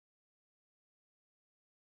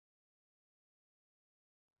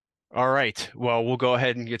All right. Well, we'll go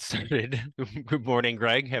ahead and get started. Good morning,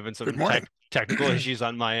 Greg. Having Good some morning. technical issues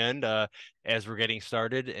on my end as we're getting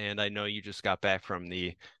started, and I know you just got back from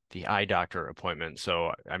the eye doctor appointment,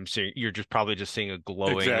 so I'm seeing you're just probably just seeing a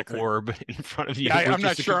glowing Exactly. orb in front of Yeah, you, I'm which is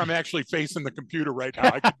not the sure I'm computer. actually facing the computer right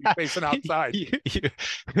now. I could be facing outside.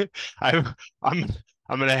 I'm I'm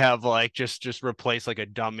I'm gonna have like just replace like a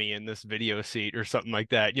dummy in this video seat or something like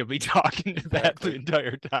that. You'll be talking to that the Exactly.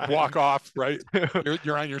 entire Walk time. off, right?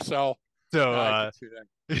 You're on your cell. So Yeah, I can see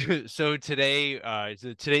that. so today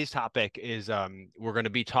today's topic is we're going to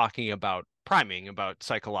be talking about priming, about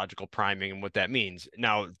psychological priming and what that means.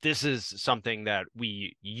 Now, this is something that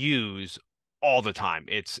we use all the time.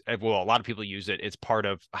 It's well, a lot of people use it. It's part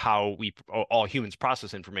of how we all humans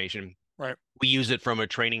process information. Right. We use it from a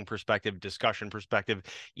training perspective, discussion perspective,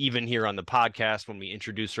 even here on the podcast when we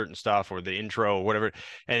introduce certain stuff or the intro or whatever.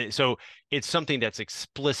 And so it's something that's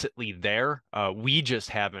explicitly there. We just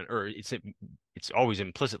haven't, or it's always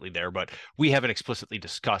implicitly there, but we haven't explicitly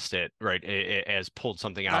discussed it, right? As pulled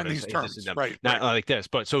something Not out in as these hey, this is terms. them, Right, not right. like this,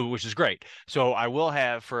 but so which is great. So I will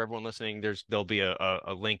have for everyone listening, there'll be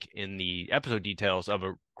a link in the episode details of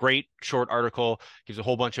a great short article, gives a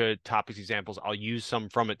whole bunch of topics, examples. I'll use some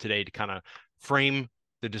from it today to kind of frame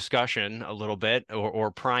the discussion a little bit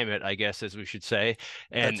or prime it, I guess, as we should say,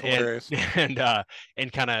 That's and hilarious.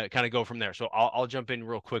 and kind of go from there. So I'll jump in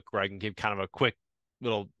real quick, Greg, and give kind of a quick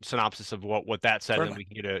little synopsis of what that said, and then Certainly.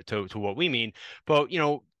 we can get to what we mean. But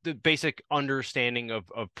the basic understanding of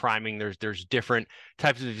priming, there's different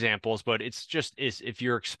types of examples, but it's just is if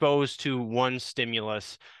you're exposed to one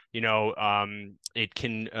stimulus, it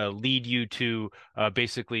can lead you to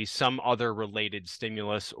basically some other related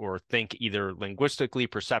stimulus or think either linguistically,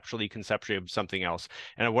 perceptually, conceptually of something else.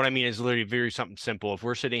 And what I mean is literally very something simple. If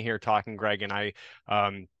we're sitting here talking, Greg, and I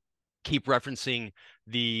keep referencing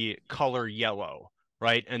the color yellow,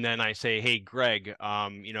 right? And then I say, hey, Greg,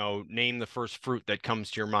 name the first fruit that comes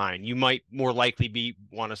to your mind. You might more likely be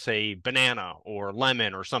want to say banana or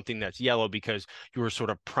lemon or something that's yellow because you were sort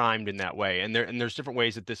of primed in that way. And there's different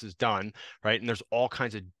ways that this is done, right? And there's all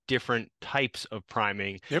kinds of different types of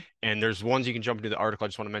priming. Yep. And there's ones you can jump into the article. I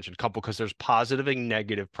just want to mention a couple because there's positive and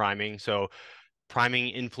negative priming. So priming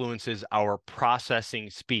influences our processing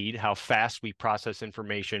speed, how fast we process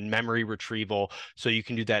information, memory retrieval. So you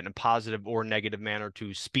can do that in a positive or negative manner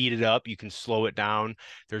to speed it up. You can slow it down.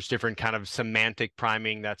 There's different kind of semantic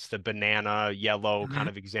priming. That's the banana yellow kind Hmm.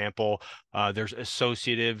 of example. There's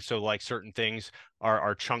associative. So like certain things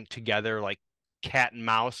are chunked together, like cat and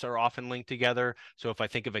mouse are often linked together. So if I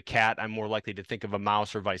think of a cat, I'm more likely to think of a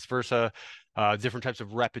mouse or vice versa. Different types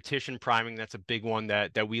of repetition priming. That's a big one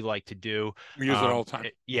that we like to do. We use it all the time.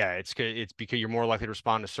 Yeah, it's because you're more likely to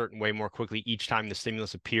respond a certain way more quickly each time the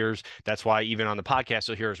stimulus appears. That's why even on the podcast,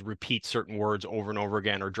 you'll hear us repeat certain words over and over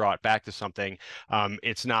again or draw it back to something.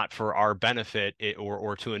 It's not for our benefit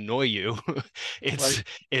or to annoy you. Right. It's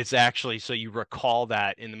it's actually so you recall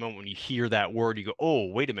that in the moment when you hear that word, you go, oh,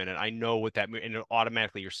 wait a minute, I know what that means, and it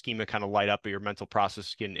automatically your schema kind of light up, or your mental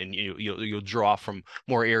process can, and you'll draw from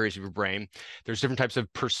more areas of your brain. There's different types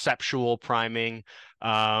of perceptual priming.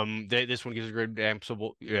 This one gives a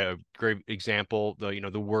great example.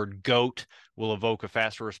 The word goat will evoke a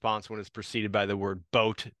faster response when it's preceded by the word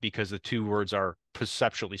boat because the two words are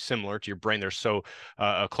perceptually similar to your brain. They're so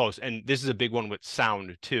close. And this is a big one with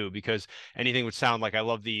sound too, because anything with sound, like I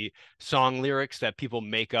love the song lyrics that people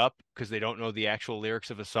make up because they don't know the actual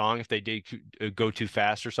lyrics of a song if they did go too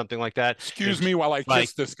fast or something like that. Excuse There's me while I like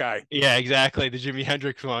kiss this guy. yeah, exactly. The Jimi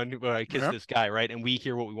Hendrix one where I kiss Yep. this guy, right? And we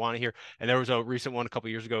hear what we want to hear. And there was a recent one a couple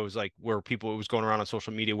years ago. It was like where people it was going around on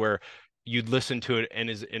social media where you'd listen to it and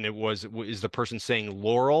it was is the person saying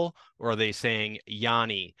Laurel or are they saying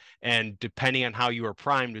Yanny? And depending on how you were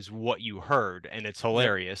primed is what you heard, and it's Yep.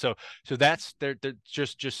 hilarious. So that's they're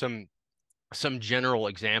just some general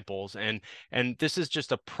examples, and this is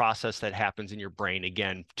just a process that happens in your brain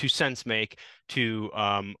again to sense make, to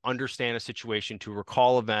understand a situation, to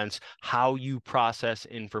recall events, how you process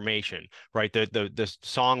information, right? The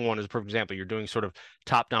song one is a perfect example. You're doing sort of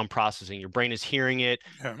top down processing. Your brain is hearing it.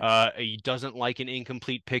 Yeah. It doesn't like an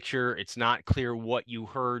incomplete picture. It's not clear what you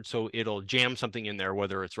heard, so it'll jam something in there,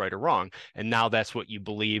 whether it's right or wrong, and now that's what you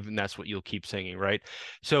believe and that's what you'll keep singing, right?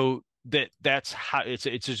 So that's how it's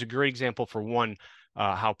just a great example for one,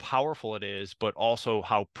 how powerful it is, but also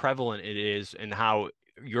how prevalent it is and how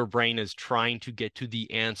your brain is trying to get to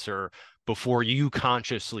the answer before you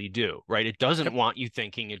consciously do, right? It doesn't want you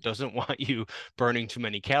thinking, it doesn't want you burning too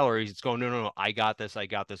many calories. It's going, no, no, no, I got this, I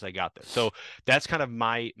got this, I got this. So that's kind of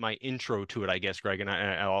my intro to it, I guess, Greg, and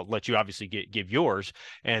I'll let you obviously give yours.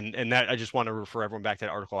 And that I just want to refer everyone back to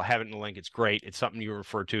that article. I have it in the link. It's great. It's something you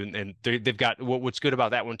refer to, and they've got what's good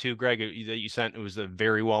about that one too, Greg, that you sent. It was a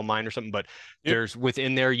very well mined or something, but there's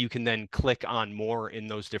within there you can then click on more in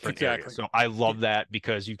those different areas. So I love that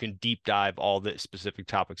because you can deep dive all the specific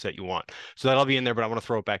topics that you want. So that'll be in there, but I want to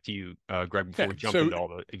throw it back to you, Greg, before we jump into all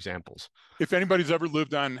the examples. If anybody's ever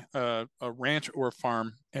lived on a ranch or a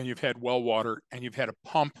farm and you've had well water and you've had to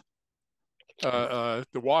pump the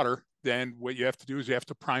water, then what you have to do is you have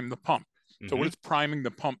to prime the pump. So what does priming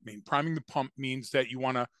the pump mean? Priming the pump means that you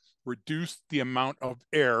want to reduce the amount of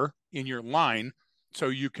air in your line so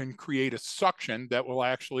you can create a suction that will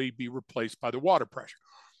actually be replaced by the water pressure.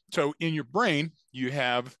 So in your brain, you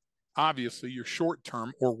have obviously your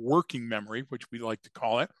short-term or working memory, which we like to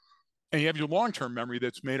call it, and you have your long-term memory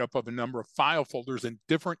that's made up of a number of file folders in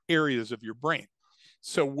different areas of your brain.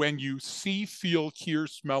 So when you see, feel, hear,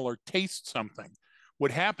 smell, or taste something,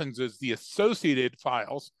 what happens is the associated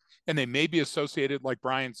files, and they may be associated, like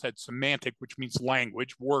Brian said, semantic, which means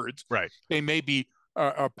language, words. Right. They may be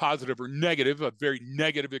a positive or negative. A very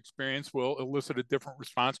negative experience will elicit a different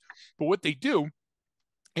response. But what they do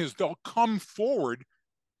is they'll come forward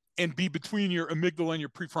and be between your amygdala and your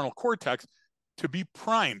prefrontal cortex to be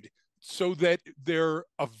primed so that they're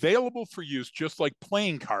available for use, just like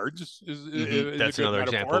playing cards. That's another metaphor,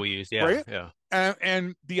 example we used. Yeah, right? Yeah.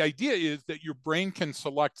 And the idea is that your brain can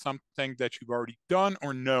select something that you've already done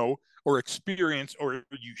or know or experience, or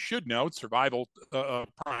you should know, survival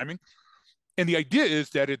priming. And the idea is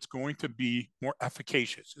that it's going to be more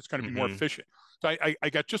efficacious. It's going to be more efficient. So I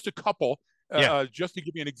got just a couple, just to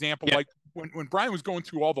give you an example. Like when Brian was going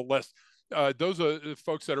through all the lists, those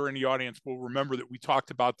folks that are in the audience will remember that we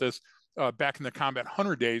talked about this back in the Combat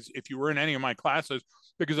Hunter days, if you were in any of my classes,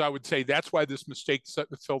 because I would say that's why this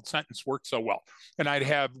mistake-filled sentence works so well. And I'd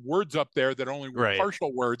have words up there that only were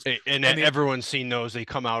partial words. And everyone's seen those. They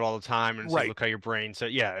come out all the time and say, look how your brain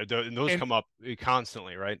said, those come up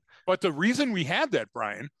constantly, right? But the reason we had that,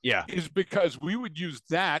 Brian, is because we would use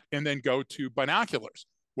that and then go to binoculars.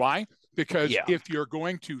 Why? Because if you're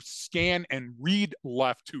going to scan and read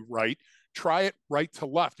left to right, try it right to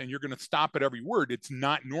left, and you're going to stop at every word. It's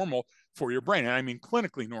not normal for your brain, and I mean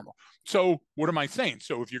clinically normal. So what am I saying?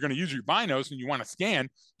 So if you're going to use your binos and you want to scan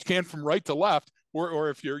from right to left, or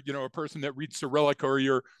if you're a person that reads Cyrillic, or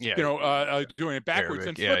you're doing it backwards,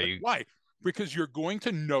 and flip it. Why? Because you're going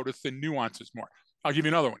to notice the nuances more. I'll give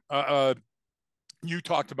you another one. You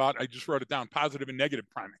talked about, I just wrote it down, positive and negative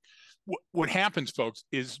priming. What happens, folks,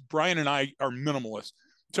 is Brian and I are minimalists.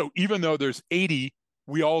 So even though there's 80,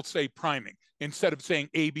 we all say priming. Instead of saying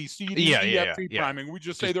A, B, C, D, E, F, G priming, we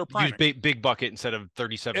just say they're priming. Use big bucket instead of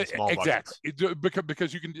 37 small buckets. Exactly.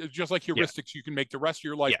 Because you can, just like heuristics, you can make the rest of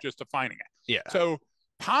your life just defining it. So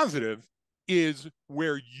positive is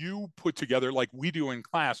where you put together, like we do in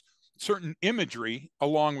class, certain imagery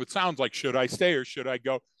along with sounds like should I stay or should I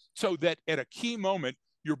go? So that at a key moment,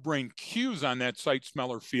 your brain cues on that sight,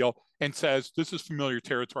 smell, or feel and says, this is familiar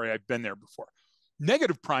territory. I've been there before.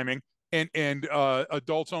 Negative priming, and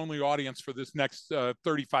adults only audience for this next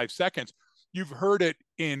 35 seconds. You've heard it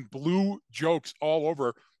in blue jokes all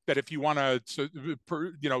over that if you want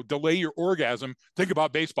to, delay your orgasm, think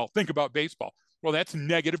about baseball, think about baseball. Well, that's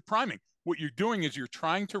negative priming. What you're doing is you're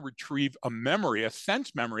trying to retrieve a memory, a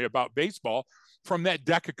sense memory about baseball from that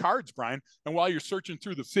deck of cards, Brian. And while you're searching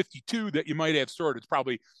through the 52 that you might have stored, it's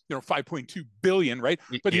probably 5.2 billion, right?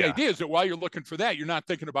 But the idea is that while you're looking for that, you're not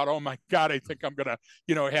thinking about, oh my God, I think I'm gonna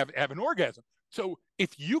have an orgasm. So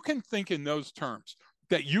if you can think in those terms,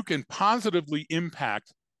 that you can positively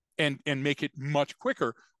impact and make it much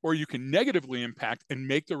quicker, or you can negatively impact and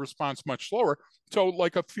make the response much slower. So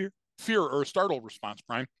like a fear or a startle response,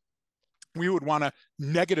 Brian, we would want to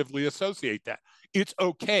negatively associate that. It's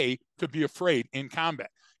okay to be afraid in combat.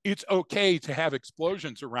 It's okay to have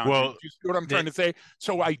explosions around you. Do you see what I'm trying to say?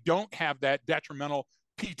 So I don't have that detrimental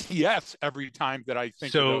PTS every time that I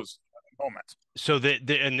think of those moments. So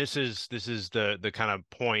and this is the kind of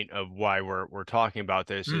point of why we're talking about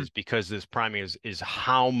this is because this priming is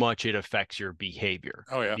how much it affects your behavior.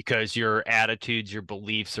 Oh yeah. Because your attitudes, your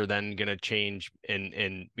beliefs are then going to change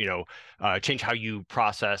and change how you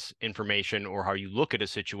process information or how you look at a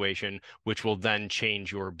situation, which will then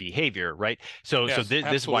change your behavior, right? So this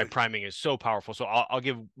is why priming is so powerful. So I'll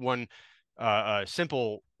give one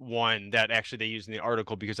simple one that actually they use in the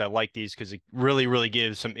article, because I like these because it really, really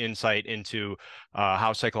gives some insight into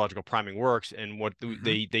how psychological priming works. And what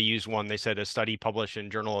they use one, they said a study published in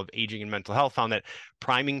Journal of Aging and Mental Health found that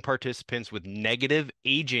priming participants with negative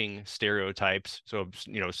aging stereotypes, so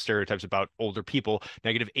stereotypes about older people,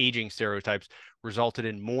 negative aging stereotypes, resulted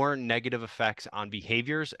in more negative effects on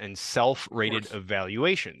behaviors and self-rated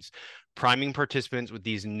evaluations. Priming participants with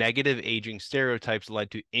these negative aging stereotypes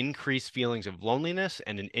led to increased feelings of loneliness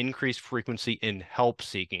and an increased frequency in help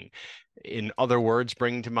seeking. In other words,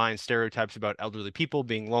 bringing to mind stereotypes about elderly people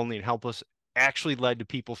being lonely and helpless actually led to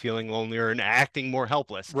people feeling lonelier and acting more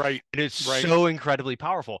helpless. Right. And it's so incredibly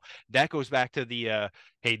powerful. That goes back to the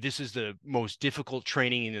hey, this is the most difficult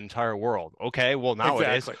training in the entire world. Okay, well now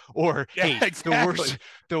it is. Or hey,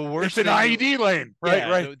 the worst it's an IED lane.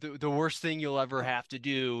 Right. The worst thing you'll ever have to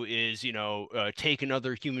do is, take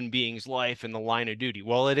another human being's life in the line of duty.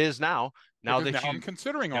 Well, it is now. Now I'm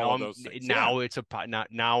considering all of those things. Now it's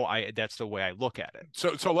that's the way I look at it.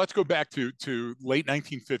 So let's go back to late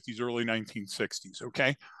 1950s, early 1960s.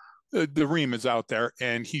 Okay. The Reem is out there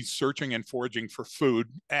and he's searching and foraging for food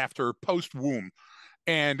after post-womb.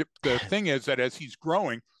 And the thing is that as he's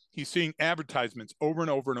growing, he's seeing advertisements over and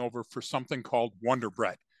over and over for something called Wonder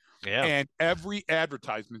Bread. Yeah. And every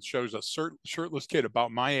advertisement shows a shirtless kid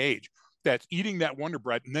about my age that's eating that Wonder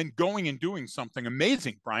Bread and then going and doing something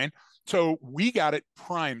amazing, Brian. So we got it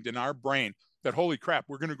primed in our brain that, holy crap,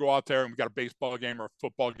 we're going to go out there and we got a baseball game or a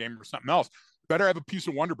football game or something else. Better have a piece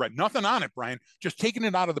of Wonder Bread. Nothing on it, Brian. Just taking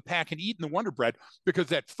it out of the pack and eating the Wonder Bread, because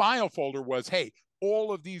that file folder was, hey,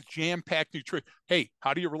 all of these jam-packed nutrition. Hey,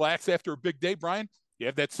 how do you relax after a big day, Brian? You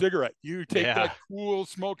have that cigarette. You take that cool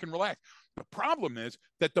smoke and relax. The problem is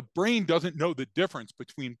that the brain doesn't know the difference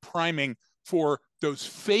between priming for those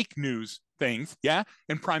fake news things,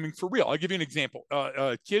 and priming for real. I'll give you an example.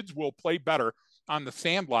 Kids will play better on the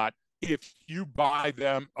sandlot if you buy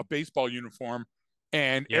them a baseball uniform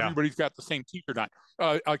and everybody's got the same t-shirt on.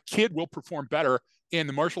 A kid will perform better in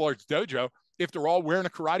the martial arts dojo if they're all wearing a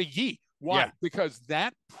karate gi. Why? Yeah. Because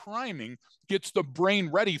that priming gets the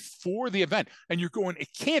brain ready for the event. And you're going, it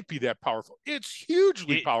can't be that powerful. It's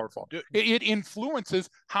hugely powerful. It influences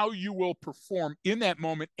how you will perform in that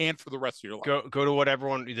moment and for the rest of your life. Go to what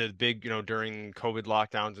everyone, the big, during COVID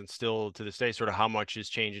lockdowns and still to this day, sort of how much has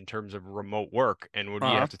changed in terms of remote work. And what you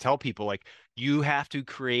have to tell people, like, you have to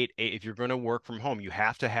create if you're going to work from home, you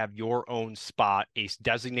have to have your own spot, a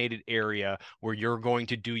designated area where you're going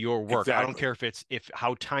to do your work. Exactly. I don't care if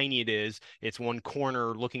how tiny it is. It's one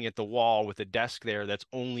corner looking at the wall with a desk there that's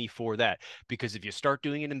only for that. Because if you start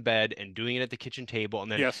doing it in bed and doing it at the kitchen table,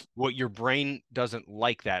 and then what your brain doesn't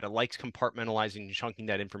like that. It likes compartmentalizing and chunking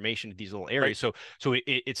that information to these little areas. Right. So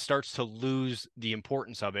it starts to lose the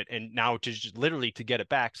importance of it. And now to just literally to get it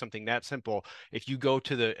back, something that simple, if you go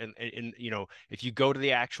to if you go to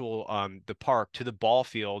the actual the park, to the ball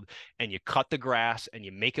field, and you cut the grass and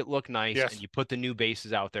you make it look nice, and you put the new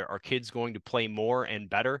bases out there, are kids going to play more and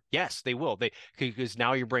better? Yes, they will. Because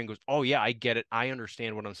now your brain goes, oh yeah, I get it. I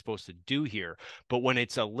understand what I'm supposed to do here. But when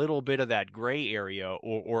it's a little bit of that gray area,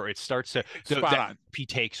 or it starts to that P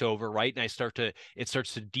takes over, right? And it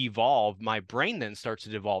starts to devolve. My brain then starts to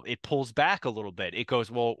devolve. It pulls back a little bit. It goes,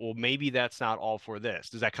 well, maybe that's not all for this.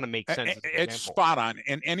 Does that kind of make sense? It's spot on.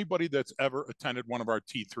 And anybody that's ever attended one of our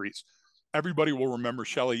T3s, everybody will remember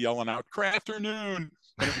Shelley yelling out, "Crafternoon!"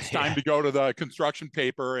 And it was time to go to the construction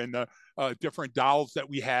paper and the different dolls that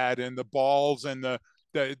we had and the balls and all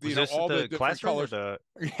the different colors.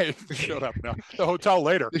 Shut up now. The hotel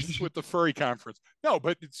later with the furry conference. No,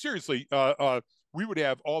 but seriously, we would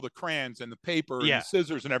have all the crayons and the paper and the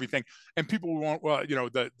scissors and everything. And people won't,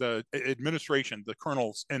 the administration, the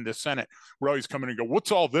colonels in the Senate would always come in and go,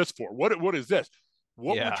 "What's all this for? What is this?"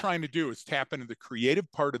 What we're trying to do is tap into the creative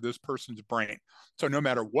part of this person's brain. So no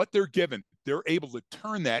matter what they're given, they're able to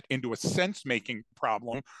turn that into a sense-making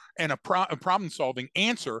problem and a problem-solving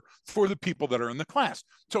answer for the people that are in the class.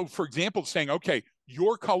 So for example, saying, okay,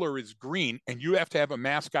 your color is green and you have to have a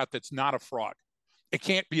mascot that's not a frog. It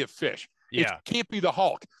can't be a fish. It can't be the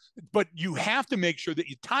Hulk, but you have to make sure that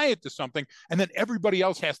you tie it to something, and then everybody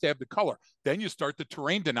else has to have the color. Then you start the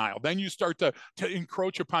terrain denial. Then you start to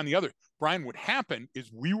encroach upon the other. Brian, what happened is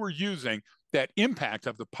we were using that impact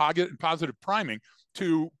of the positive priming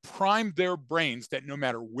to prime their brains that no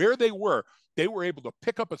matter where they were, they were able to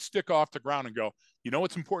pick up a stick off the ground and go, you know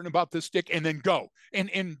what's important about this stick, and then go.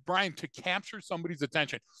 And Brian, to capture somebody's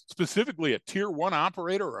attention, specifically a tier 1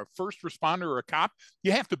 operator or a first responder or a cop,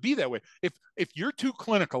 you have to be that way. If you're too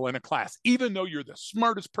clinical in a class, even though you're the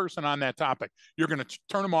smartest person on that topic, you're going to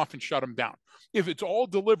turn them off and shut them down. If it's all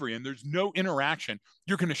delivery and there's no interaction,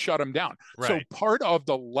 you're going to shut them down. Right. So part of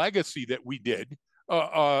the legacy that we did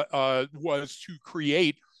was to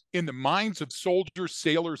create in the minds of soldiers,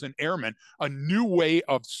 sailors, and airmen a new way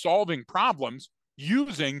of solving problems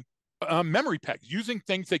using memory pegs, using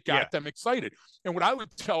things that got them excited. And what I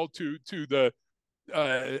would tell to the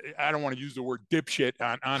I don't want to use the word dipshit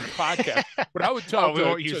on the podcast, but I would tell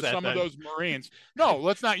to some of those Marines, no,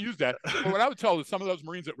 let's not use that. But what I would tell to some of those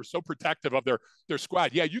Marines that were so protective of their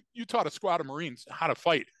squad, you taught a squad of Marines how to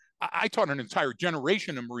fight. I taught an entire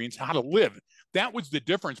generation of Marines how to live. That was the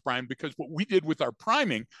difference, Brian, because what we did with our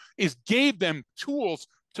priming is gave them tools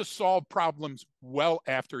to solve problems well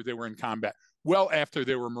after they were in combat, well after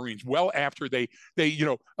they were Marines, well after they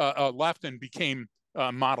left and became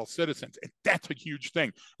model citizens. And that's a huge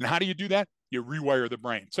thing. And how do you do that? You rewire the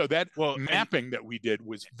brain. So that mapping that we did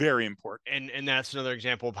was very important. And that's another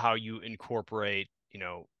example of how you incorporate,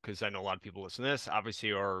 because I know a lot of people listen to this,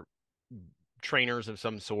 obviously are trainers of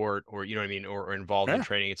some sort, or you know what I mean, or involved in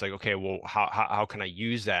training. It's like, okay, well, how can I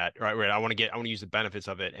use that? Right. I want to use the benefits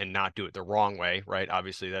of it and not do it the wrong way. Right.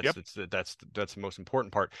 Obviously that's the most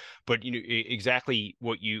important part. But exactly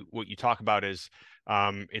what you talk about is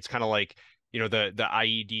it's kind of like, the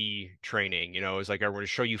IED training, is like, I'm going to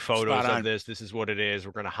show you photos of this. This is what it is.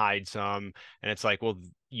 We're going to hide some. And it's like, well,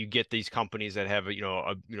 you get these companies that have a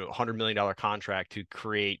 $100 million contract to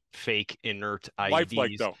create fake inert IEDs.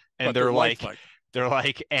 Lifelike, though. And they're like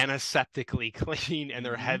antiseptically clean, and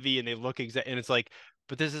they're heavy, and they look and it's like,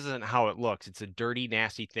 but this isn't how it looks. It's a dirty,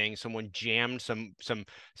 nasty thing. Someone jammed some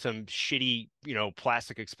shitty,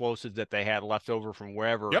 plastic explosives that they had left over from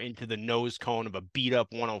wherever into the nose cone of a beat up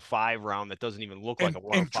 105 round that doesn't even look like a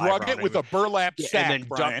 105 round. And drug it with a burlap sack, and then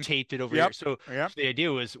Brian. duct taped it over here. So the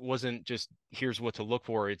idea wasn't just here's what to look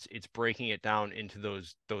for. It's breaking it down into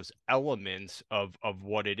those elements of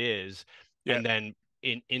what it is, and then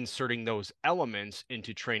inserting those elements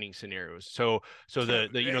into training scenarios. So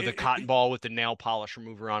the cotton ball with the nail polish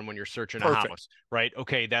remover on when you're searching a house, right?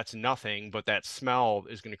 Okay, that's nothing, but that smell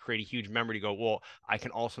is going to create a huge memory to go, well, I can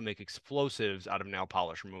also make explosives out of nail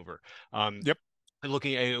polish remover. And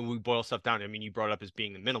looking at, we boil stuff down. I mean, you brought it up as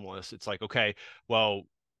being the minimalist. It's like, okay, well,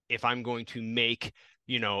 if I'm going to make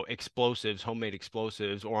explosives, homemade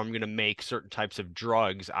explosives, or I'm going to make certain types of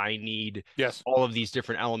drugs, I need all of these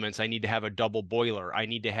different elements. I need to have a double boiler. I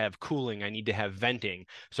need to have cooling. I need to have venting.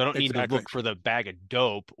 So I don't need to look for the bag of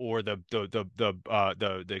dope or the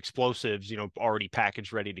explosives, already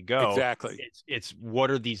packaged, ready to go. Exactly. It's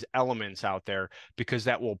what are these elements out there, because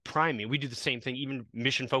that will prime me. We do the same thing, even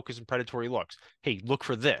mission focus and predatory looks. Hey, look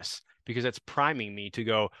for this, because that's priming me to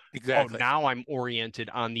go, oh, now I'm oriented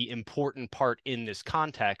on the important part in this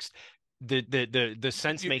context. The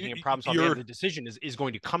sense making and problem solving, the decision is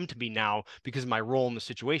going to come to me now because of my role in the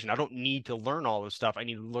situation. I don't need to learn all this stuff. I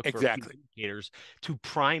need to look for indicators to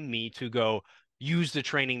prime me to go use the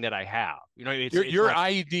training that I have. Your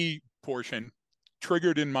IED portion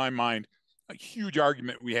triggered in my mind a huge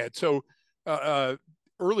argument we had. So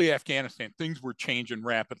early Afghanistan, things were changing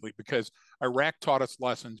rapidly because Iraq taught us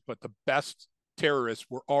lessons, but the best terrorists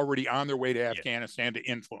were already on their way to Afghanistan to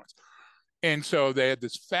influence. And so they had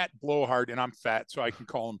this fat blowhard, and I'm fat, so I can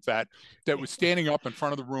call him fat, that was standing up in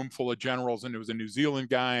front of the room full of generals, and there was a New Zealand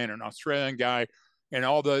guy and an Australian guy and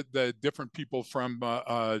all the different people from,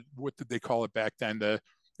 what did they call it back then?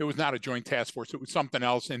 It was not a joint task force. It was something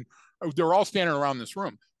else. And they're all standing around this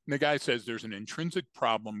room. And the guy says there's an intrinsic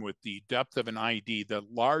problem with the depth of an IED. The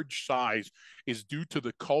large size is due to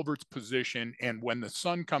the culvert's position. And when the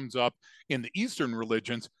sun comes up in the Eastern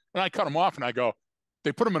religions, and I cut him off and I go,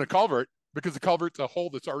 they put him in a culvert because the culvert's a hole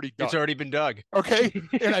that's already dug. It's already been dug. Okay.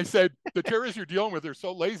 And I said, the terrorists you're dealing with are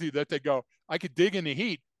so lazy that they go, I could dig in the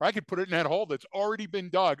heat, or I could put it in that hole that's already been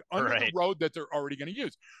dug under the road that they're already going to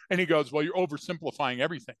use. And he goes, well, you're oversimplifying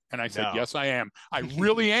everything. And I said, yes, I am. I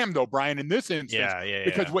really am, though, Brian, in this instance,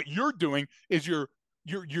 because what you're doing is you're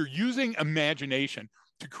using imagination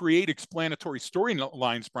to create explanatory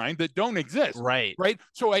storylines, Brian, that don't exist. Right.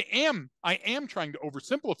 So I am trying to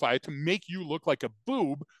oversimplify it to make you look like a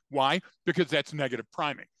boob. Why? Because that's negative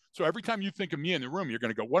priming. So every time you think of me in the room, you're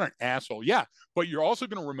going to go, what an asshole. Yeah. But you're also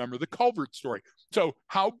going to remember the culvert story. So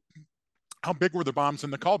how How big were the bombs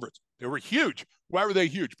in the culverts? They were huge. Why were they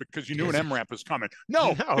huge? Because you knew an MRAP was coming.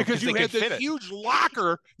 No, because you had this huge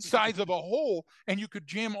locker size of a hole, and you could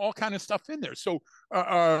jam all kind of stuff in there. So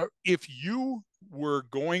if you were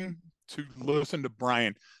going to listen to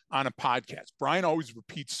Brian on a podcast, Brian always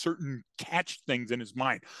repeats certain catch things in his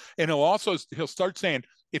mind. And he'll start saying,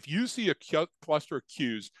 if you see a cluster of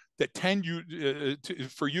cues that tend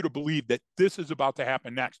for you to believe that this is about to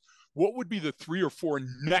happen next, what would be the 3 or 4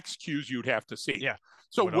 next cues you'd have to see? Yeah.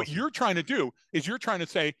 So what you're trying to do is you're trying to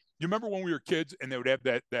say, you remember when we were kids and they would have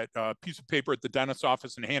that piece of paper at the dentist's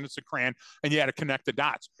office and hand us a crayon and you had to connect the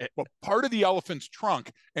dots. Well, part of the elephant's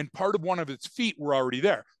trunk and part of one of its feet were already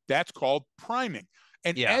there. That's called priming.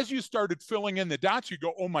 And as you started filling in the dots, you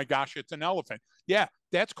go, oh my gosh, it's an elephant. Yeah,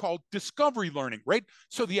 that's called discovery learning, right?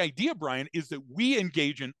 So the idea, Brian, is that we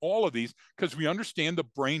engage in all of these because we understand the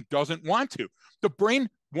brain doesn't want to. The brain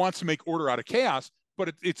wants to make order out of chaos,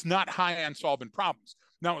 but it's not high on solving problems.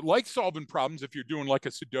 Now, it likes solving problems if you're doing like a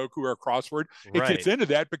Sudoku or a crossword. It gets into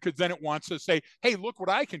that because then it wants to say, hey, look what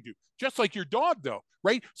I can do. Just like your dog, though,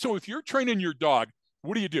 right? So if you're training your dog,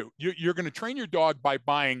 what do? You're going to train your dog by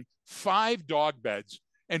buying 5 dog beds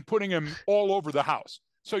and putting them all over the house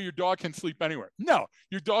so your dog can sleep anywhere. No,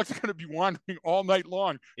 your dog's going to be wandering all night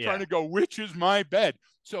long trying to go, which is my bed?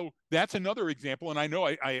 So that's another example. And I know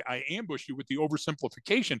I ambushed you with the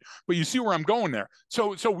oversimplification, but you see where I'm going there.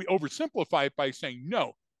 So we oversimplify it by saying,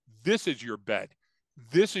 no, this is your bed.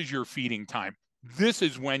 This is your feeding time. This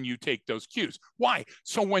is when you take those cues. Why?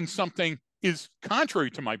 So when something is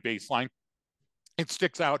contrary to my baseline, it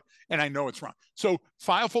sticks out and I know it's wrong. So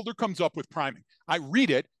file folder comes up with priming. I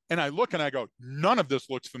read it and I look and I go, none of this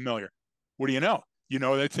looks familiar. What do you know? You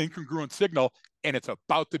know, that's incongruent signal and it's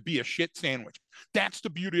about to be a shit sandwich. That's the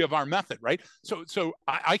beauty of our method, right? So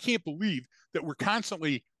I can't believe that we're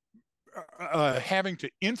constantly having to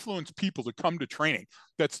influence people to come to training.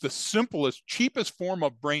 That's the simplest, cheapest form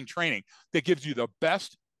of brain training that gives you the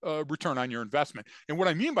best return on your investment. And what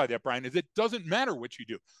I mean by that, Brian, is it doesn't matter what you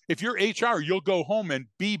do. If you're HR, you'll go home and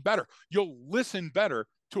be better. You'll listen better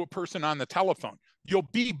to a person on the telephone. You'll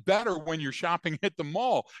be better when you're shopping at the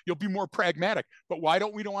mall. You'll be more pragmatic. But why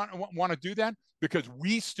don't we want to do that? Because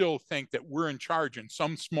we still think that we're in charge in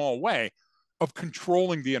some small way of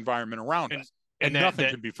controlling the environment around us. And nothing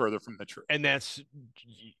can be further from the truth. And that's,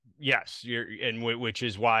 yes, which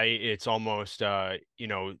is why it's almost,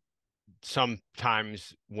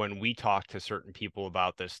 sometimes when we talk to certain people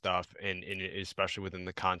about this stuff, and especially within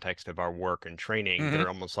the context of our work and training, they're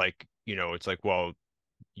almost like, it's like, well,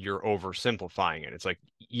 you're oversimplifying it. It's like,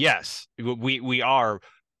 yes, we are,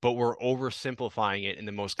 but we're oversimplifying it in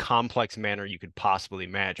the most complex manner you could possibly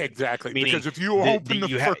imagine. Exactly. Meaning because if you open the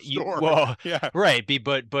first door, well, yeah, right.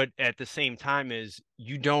 But at the same time, is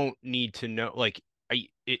you don't need to know, like,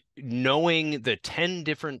 knowing the 10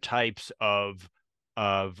 different types of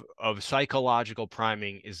psychological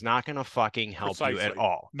priming is not going to fucking help you at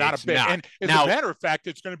all. Not a bit. And as a matter of fact,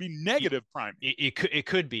 it's going to be negative priming. It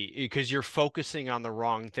could be because you're focusing on the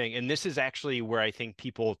wrong thing. And this is actually where I think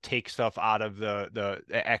people take stuff out of the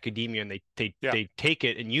academia and they take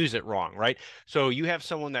it and use it wrong, right? So you have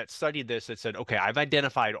someone that studied this that said, okay, I've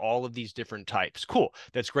identified all of these different types. Cool.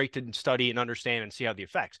 That's great to study and understand and see how the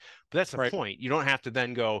effects. But that's the point. You don't have to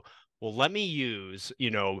then go, well, let me use,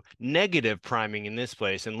 negative priming in this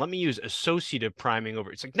place, and let me use associative priming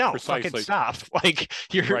over. It's like, no, fucking stop. Like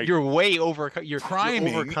you're way over. You're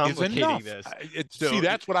overcomplicating this. See,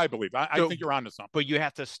 that's what I believe. I think you're onto something. But you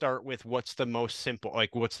have to start with what's the most simple,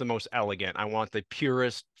 like what's the most elegant. I want the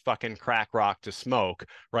purest fucking crack rock to smoke,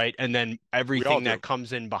 right? And then everything that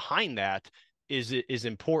comes in behind that is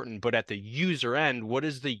important. But at the user end, what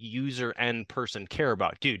does the user end person care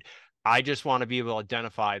about, dude? I just want to be able to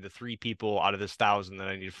identify the 3 people out of this 1,000 that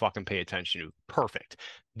I need to fucking pay attention to. Perfect.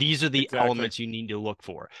 These are the elements you need to look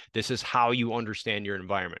for. This is how you understand your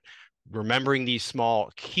environment. Remembering these small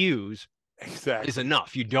cues is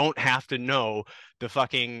enough. You don't have to know the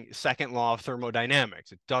fucking second law of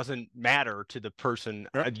thermodynamics. It doesn't matter to the person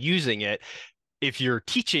using it. If you're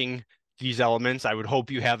teaching these elements, I would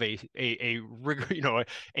hope you have a rigor,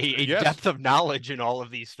 a depth of knowledge in all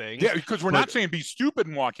of these things. Yeah, because we're not saying be stupid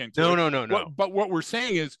and walk into it. No. But what we're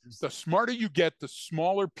saying is the smarter you get, the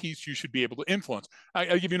smaller piece you should be able to influence.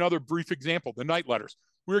 I'll give you another brief example, the night letters.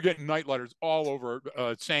 We were getting night letters all over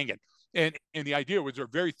Sangan. And the idea was they're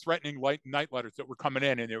very threatening night letters that were coming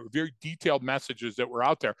in, and they were very detailed messages that were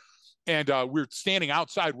out there. And we were standing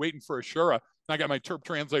outside waiting for Ashura. I got my Terp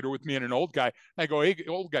translator with me and an old guy. I go, hey,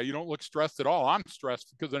 old guy, you don't look stressed at all. I'm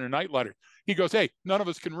stressed because of the night letter. He goes, hey, none of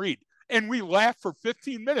us can read. And we laughed for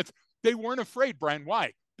 15 minutes. They weren't afraid, Brian.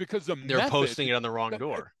 Why? because the they're method, posting it on the wrong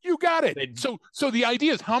door. You got it. So the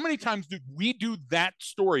idea is, how many times did we do that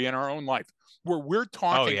story in our own life where we're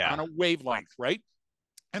talking on a wavelength, right?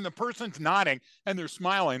 And the person's nodding and they're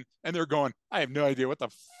smiling and they're going, I have no idea what the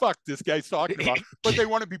fuck this guy's talking about, but they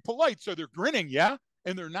want to be polite. So they're grinning. Yeah.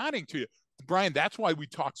 And they're nodding to you. Brian, that's why we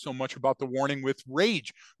talk so much about the warning with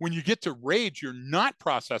rage. When you get to rage, you're not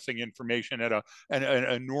processing information at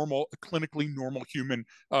a normal, clinically normal human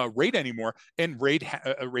rate anymore. And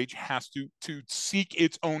rage has to seek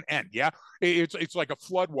its own end. Yeah, it's like a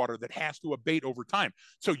flood water that has to abate over time.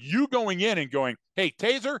 So you going in and going, hey,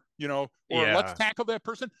 taser, or let's tackle that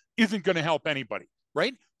person, isn't going to help anybody,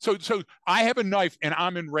 right? So I have a knife and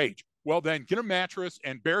I'm in rage. Well, then get a mattress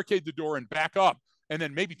and barricade the door and back up. And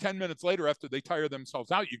then maybe 10 minutes later, after they tire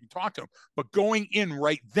themselves out, you can talk to them. But going in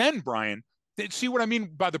right then, Brian, see what I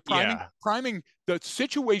mean by the priming? Yeah. Priming, the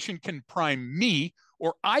situation can prime me,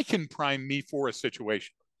 or I can prime me for a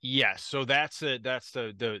situation. Yes. So that's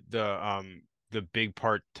the big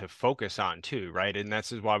part to focus on too, right? And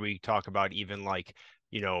this is why we talk about even like,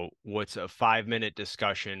 what's a 5-minute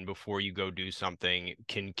discussion before you go do something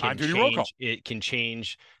can change. It can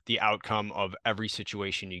change the outcome of every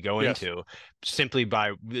situation you go into simply by,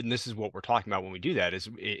 and this is what we're talking about when we do that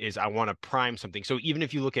is I want to prime something. So even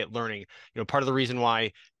if you look at learning, part of the reason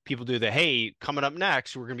why people do the, hey, coming up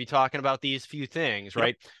next, we're going to be talking about these few things,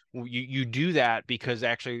 right? You do that because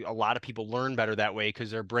actually a lot of people learn better that way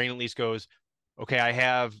because their brain at least goes, okay,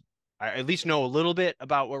 I at least know a little bit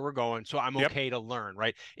about where we're going, so I'm okay to learn,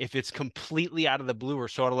 right? If it's completely out of the blue or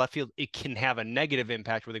so out of left field, it can have a negative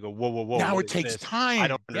impact where they go, whoa. Now it takes time. I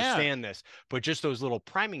don't understand this. But just those little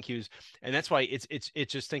priming cues, and that's why it's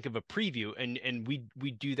just think of a preview, and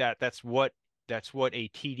we do that. That's what a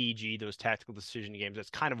TDG, those tactical decision games, that's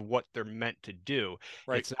kind of what they're meant to do.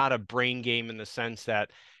 Right. It's not a brain game in the sense that,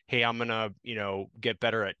 hey, I'm gonna, get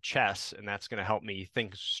better at chess, and that's gonna help me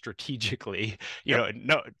think strategically.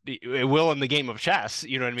 No, it will in the game of chess.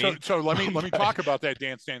 You know what I mean? So let me talk about that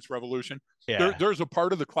Dance Revolution. Yeah. There's a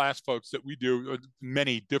part of the class, folks, that we do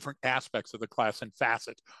many different aspects of the class and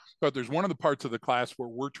facets. But there's one of the parts of the class where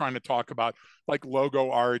we're trying to talk about like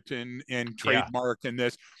logo art and trademark and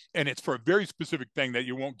this, and it's for a very specific thing that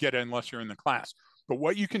you won't get unless you're in the class. But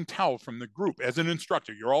what you can tell from the group as an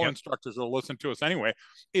instructor, you're all instructors will listen to us anyway,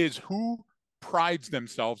 is who prides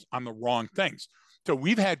themselves on the wrong things. So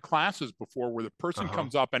we've had classes before where the person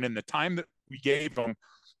comes up and in the time that we gave them,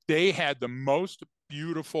 they had the most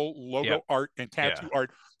beautiful logo art and tattoo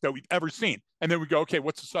art that we've ever seen. And then we go, okay,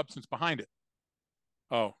 what's the substance behind it?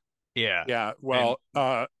 Oh, yeah. Well,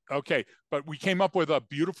 okay. But we came up with a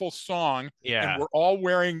beautiful song and we're all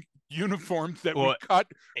wearing uniforms that we cut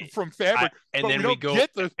from fabric. And then we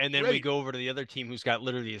go over to the other team who's got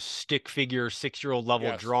literally a stick figure 6-year-old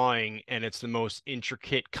level drawing, and it's the most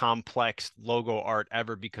intricate, complex logo art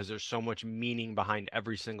ever because there's so much meaning behind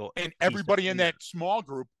every single. And everybody in that small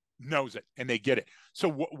group knows it and they get it. So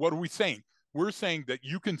what are we saying? We're saying that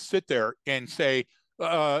you can sit there and say,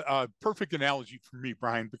 perfect analogy for me,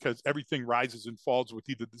 Brian, because everything rises and falls with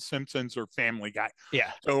either The Simpsons or Family Guy. Yeah.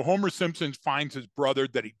 So Homer Simpson finds his brother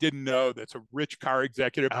that he didn't know that's a rich car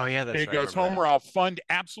executive. Oh, yeah, that's right. He goes, Homer, I'll fund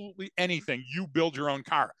absolutely anything. You build your own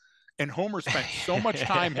car. And Homer spent so much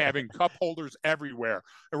time having cup holders everywhere,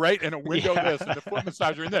 right? And a window this and a foot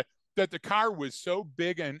massager and that the car was so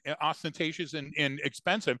big and ostentatious and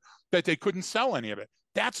expensive that they couldn't sell any of it.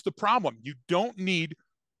 That's the problem. You don't need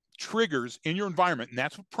triggers in your environment, and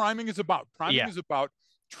that's what priming is about. Priming is about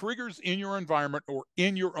triggers in your environment or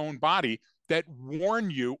in your own body that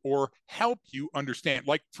warn you or help you understand.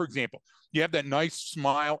 Like, for example, you have that nice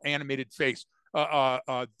smile, animated face.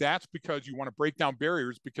 That's because you want to break down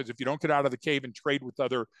barriers, because if you don't get out of the cave and trade with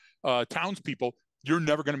other townspeople, you're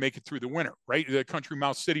never going to make it through the winter, right? The country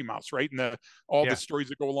mouse, city mouse, right? And all the stories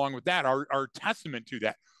that go along with that are testament to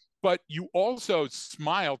that. But you also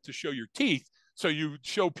smile to show your teeth. So you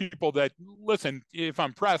show people that, listen, if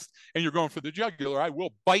I'm pressed and you're going for the jugular, I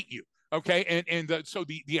will bite you. Okay. So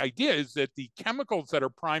the idea is that the chemicals that are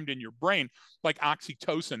primed in your brain, like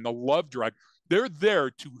oxytocin, the love drug, they're there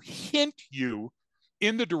to hint you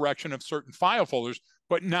in the direction of certain file folders,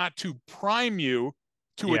 but not to prime you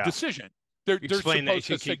to a decision. They're supposed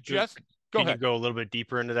to suggest. Can you go a little bit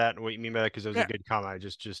deeper into that and what you mean by that? Because it was a good comment.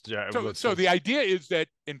 So the idea is that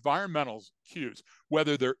environmental cues,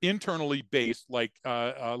 whether they're internally based, like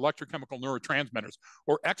electrochemical neurotransmitters,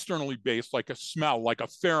 or externally based, like a smell, like a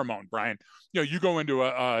pheromone, Brian. You go into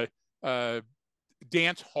a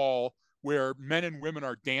dance hall where men and women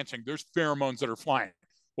are dancing. There's pheromones that are flying.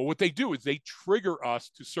 Well, what they do is they trigger us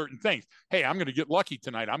to certain things. Hey, I'm going to get lucky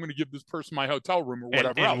tonight. I'm going to give this person my hotel room or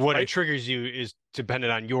whatever else. And what right? it triggers you is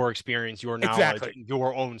dependent on your experience, your knowledge, exactly.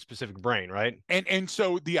 your own specific brain, right? And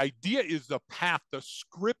so the idea is the path, the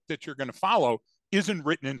script that you're going to follow isn't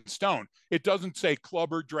written in stone. It doesn't say club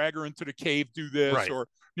her, drag her into the cave, do this, right. or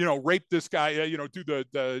rape this guy, do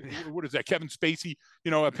the what is that, Kevin Spacey,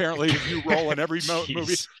 apparently his new role in every movie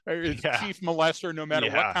is chief molester, no matter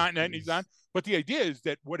what continent he's on. But the idea is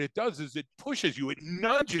that what it does is it pushes you, it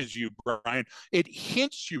nudges you, Brian, it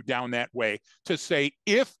hints you down that way to say,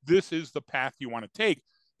 if this is the path you want to take,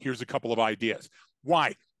 here's a couple of ideas.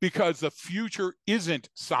 Why? Because the future isn't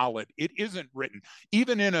solid. It isn't written.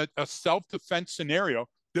 Even in a self-defense scenario,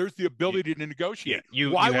 there's the ability to negotiate.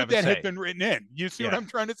 Why would that have been written in? You see what I'm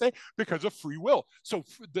trying to say? Because of free will. So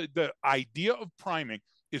the idea of priming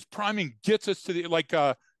gets us to the, like,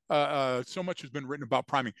 so much has been written about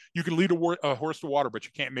priming. You can lead a horse to water, but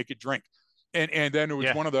you can't make it drink. And then it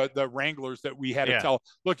was one of the wranglers that we had to tell,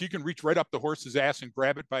 look, you can reach right up the horse's ass and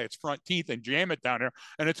grab it by its front teeth and jam it down there,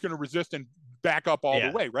 and it's going to resist and back up all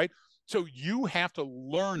the way, right? So you have to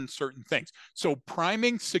learn certain things. So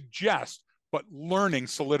priming suggests, but learning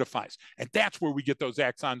solidifies. And that's where we get those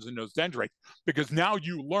axons and those dendrites, because now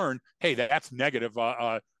you learn, hey, that's negative.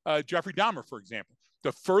 Jeffrey Dahmer, for example,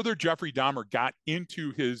 the further Jeffrey Dahmer got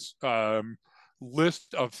into his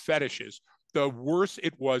list of fetishes, the worse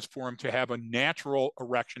it was for him to have a natural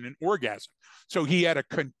erection and orgasm. So he had to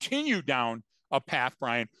continue down a path,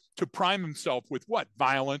 Brian, to prime himself with what?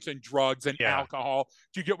 Violence and drugs and alcohol.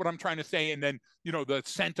 Do you get what I'm trying to say? And then, the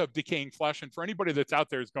scent of decaying flesh. And for anybody that's out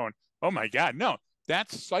there is going, oh my God, no,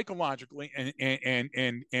 that's psychologically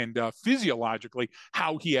and physiologically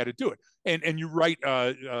how he had to do it. And you write,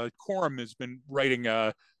 Corum has been writing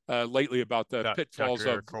lately about the pitfalls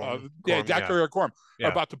of Dr. Eric Corum,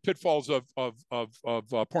 about the pitfalls of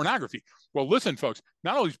pornography. Well, listen, folks,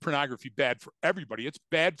 not only is pornography bad for everybody, it's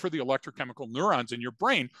bad for the electrochemical neurons in your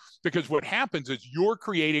brain, because what happens is you're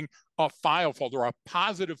creating a file folder, a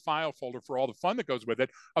positive file folder for all the fun that goes with it,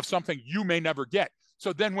 of something you may never get.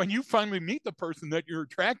 So then when you finally meet the person that you're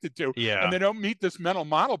attracted to and they don't meet this mental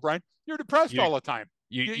model, Brian, you're depressed all the time.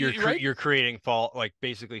 You're creating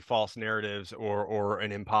basically false narratives or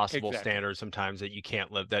an impossible standard sometimes that you can't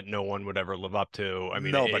live, that no one would ever live up to. I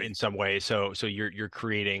mean, in some ways. So you're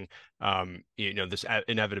creating this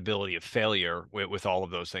inevitability of failure with all of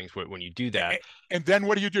those things when you do that. And then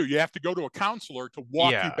what do? You have to go to a counselor to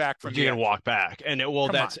walk you back from the edge. Walk back. And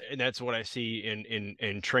that's what I see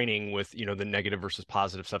in training with, the negative versus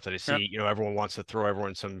positive stuff that I see. Everyone wants to throw everyone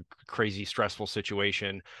in some crazy stressful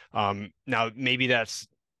situation. Now maybe that's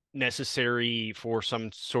necessary for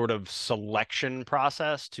some sort of selection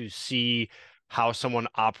process to see how someone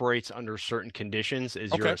operates under certain conditions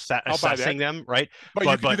as you're assessing them, right? But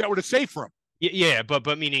you can do that with a safe room. Yeah, but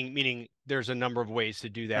meaning there's a number of ways to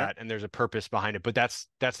do that, and there's a purpose behind it. But that's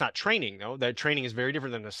not training, though. That training is very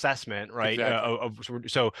different than assessment, right? Exactly.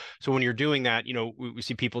 So when you're doing that, we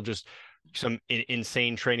see people just some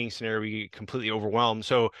insane training scenario, we get completely overwhelmed.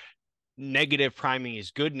 So negative priming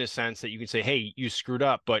is good in a sense that you can say, hey, you screwed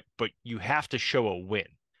up, but you have to show a win.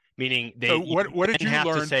 Meaning what did you have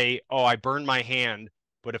learn? To say, oh, I burned my hand,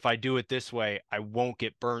 but if I do it this way, I won't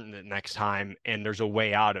get burned the next time, and there's a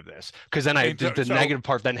way out of this. Because then the negative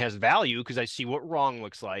part then has value, because I see what wrong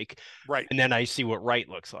looks like, right, and then I see what right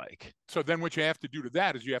looks like. So then what you have to do to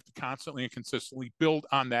that is you have to constantly and consistently build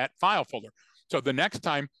on that file folder. So the next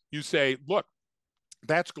time you say, look,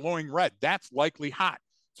 that's glowing red, that's likely hot.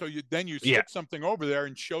 So you stick something over there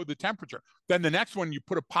and show the temperature. Then the next one, you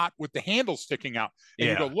put a pot with the handle sticking out, and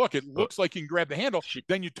you go, look, it looks like you can grab the handle.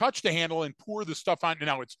 Then you touch the handle and pour the stuff on. And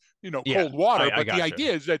now it's cold water. But the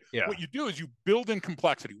idea is that what you do is you build in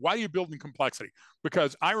complexity. Why do you build in complexity?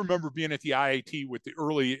 Because I remember being at the IAT with the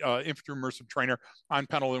early infantry immersive trainer on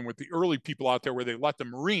Pendleton, with the early people out there, where they let the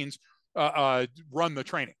Marines run the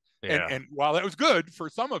training. And while that was good for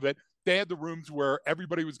some of it, they had the rooms where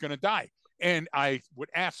everybody was going to die. And I would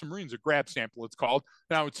ask some Marines, a grab sample, it's called,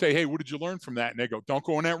 and I would say, hey, what did you learn from that? And they go, don't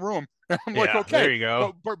go in that room. And I'm like, okay. There you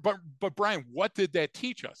go. But Brian, what did that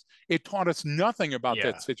teach us? It taught us nothing about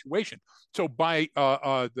that situation. So by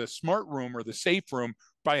the smart room or the safe room,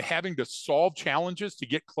 by having to solve challenges to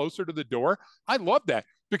get closer to the door, I love that,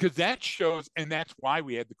 because that shows, and that's why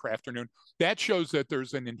we had the Crafternoon, that shows that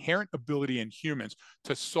there's an inherent ability in humans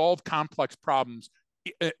to solve complex problems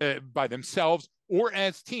by themselves or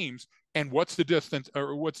as teams. And what's the distance,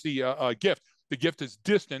 or what's the gift? The gift is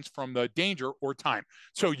distance from the danger or time.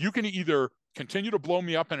 So you can either continue to blow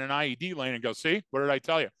me up in an IED lane and go, see, what did I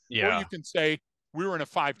tell you? Or you can say, we were in a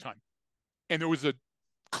 5-ton and there was a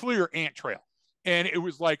clear ant trail. And it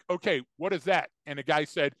was like, okay, what is that? And the guy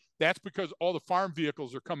said, that's because all the farm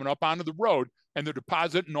vehicles are coming up onto the road and they're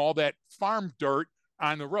depositing all that farm dirt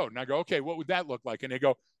on the road. And I go, okay, what would that look like? And they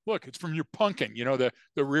go, look, it's from your punkin, the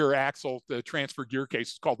rear axle, the transfer gear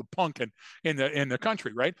case is called the punkin in the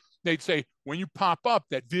country, right? They'd say, when you pop up,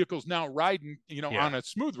 that vehicle's now riding, on a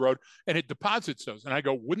smooth road and it deposits those. And I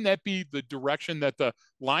go, wouldn't that be the direction that the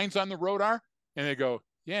lines on the road are? And they go,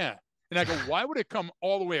 yeah. And I go, why would it come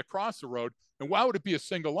all the way across the road? And why would it be a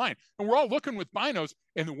single line? And we're all looking with binos,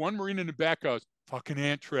 and the one Marine in the back goes, fucking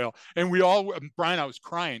ant trail. And we all, Brian, I was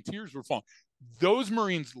crying, tears were falling. Those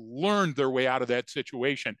Marines learned their way out of that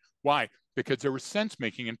situation. Why? Because there was sense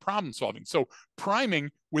making and problem solving. So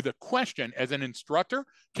priming with a question as an instructor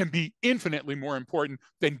can be infinitely more important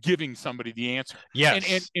than giving somebody the answer.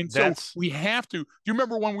 Yes. And so we have to, do you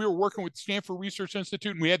remember when we were working with Stanford Research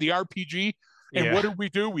Institute and we had the RPG? And what did we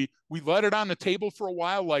do? We let it on the table for a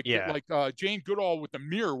while, like Jane Goodall with the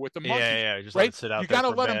mirror with the monkey. Just right? Let it sit out you got to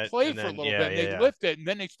let them play for a little bit. And they lift it, and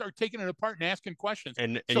then they start taking it apart and asking questions.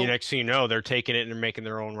 And you next thing you know, they're taking it and they're making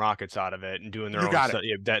their own rockets out of it and doing their own stuff.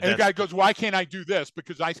 And the guy goes, "Why can't I do this?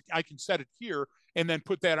 Because I can set it here and then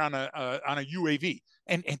put that on a UAV."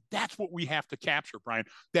 And that's what we have to capture, Brian.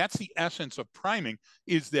 That's the essence of priming,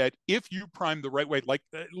 is that if you prime the right way, like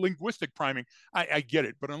linguistic priming, I get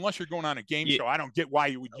it. But unless you're going on a game show, I don't get why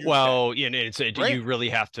you would use that. Right? You really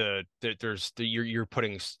have to, you're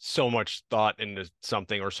putting so much thought into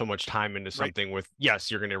something or so much time into something with,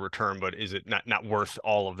 yes, you're going to return, but is it not worth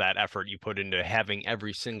all of that effort you put into having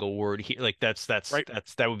every single word here? Like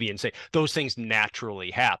that would be insane. Those things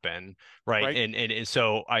naturally happen. Right. And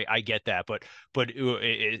so I get that, but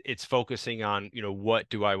it's focusing on, what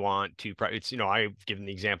do I want to, it's, I've given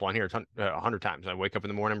the example on here 100 times. I wake up in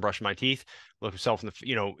the morning, brush my teeth, look myself in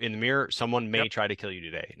the mirror. Someone may try to kill you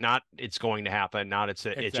today. Not it's going to happen. Not it's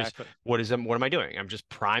just, what am I doing? I'm just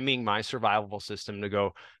priming my survival system to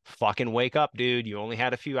go, fucking wake up, dude. You only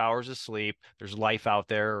had a few hours of sleep. There's life out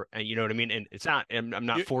there. And you know what I mean? And it's not, I'm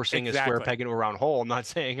not forcing a square peg into a round hole. I'm not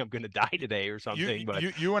saying I'm going to die today or something,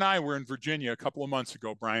 but you and I were in Virginia a couple of months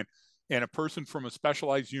ago, Brian, and a person from a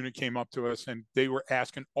specialized unit came up to us and they were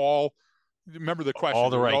asking remember the question, all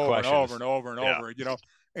the right questions, over and over and over,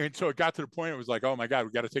 and so it got to the point it was like, oh my God,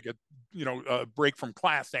 we got to take a break from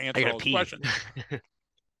class to answer all those questions.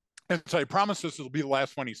 And so I promised this will be the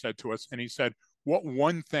last one, he said to us, and he said, what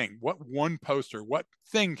one poster, what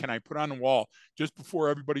thing can I put on the wall just before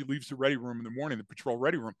everybody leaves the ready room in the morning, the patrol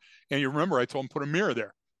ready room? And you remember I told him put a mirror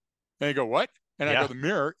there. And they go, what? And I go, the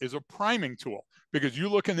mirror is a priming tool, because you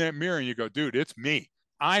look in that mirror and you go, dude, it's me.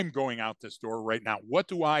 I'm going out this door right now. What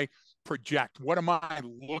do I project? What am I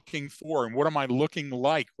looking for? And what am I looking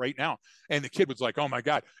like right now? And the kid was like, oh my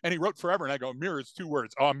God. And he wrote forever. And I go, mirror is 2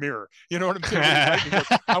 words. Oh, mirror. You know what I'm saying?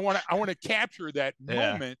 Goes, I want to capture that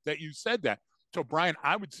moment that you said that. So Brian,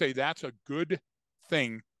 I would say that's a good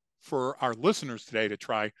thing for our listeners today to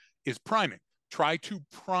try, is priming. Try to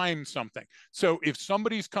prime something. So if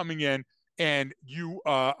somebody's coming in and you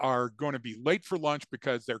are going to be late for lunch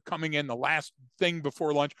because they're coming in the last thing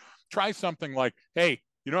before lunch, try something like, hey,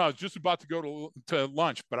 I was just about to go to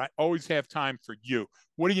lunch, but I always have time for you.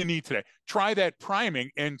 What do you need today? Try that priming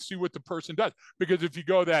and see what the person does. Because if you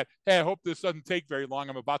go that, hey, I hope this doesn't take very long,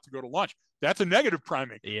 I'm about to go to lunch, that's a negative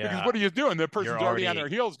priming. Yeah. Because what are you doing? The person's already on their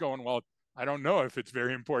heels going, well, I don't know if it's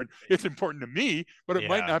very important. It's important to me, but it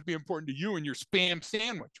might not be important to you and your spam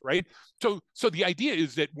sandwich, right? So the idea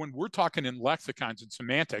is that when we're talking in lexicons and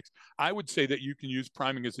semantics, I would say that you can use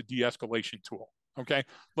priming as a de-escalation tool, okay?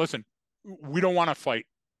 Listen, we don't want to fight,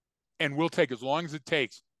 and we'll take as long as it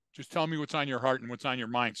takes. Just tell me what's on your heart and what's on your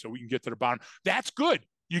mind so we can get to the bottom. That's good.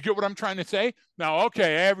 You get what I'm trying to say? Now,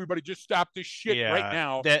 okay, everybody just stop this shit right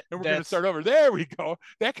now, and we're going to start over. There we go.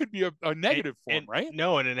 That could be a negative form, right?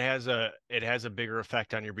 No, and it has a bigger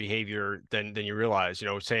effect on your behavior than you realize.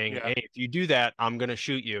 Saying, hey, if you do that, I'm going to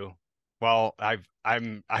shoot you. Well,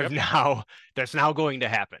 I'm now, that's now going to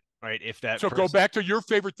happen, right? If that. So go back to your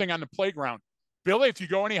favorite thing on the playground, Billy. If you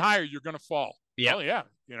go any higher, you're going to fall. Yeah. Oh yeah.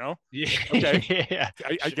 Okay. Yeah.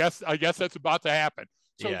 I guess that's about to happen.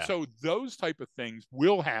 So those type of things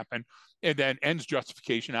will happen, and then ends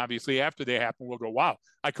justification. Obviously, after they happen, we'll go, wow,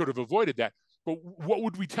 I could have avoided that. But what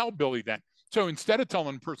would we tell Billy then? So instead of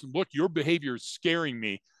telling the person, look, your behavior is scaring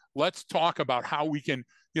me, let's talk about how we can,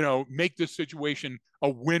 make this situation a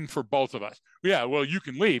win for both of us. Yeah, well, you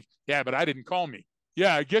can leave. Yeah, but I didn't call me.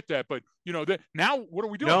 Yeah, I get that, but now what are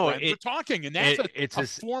we doing? We're talking, and that's a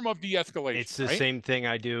form of de-escalation. It's the same thing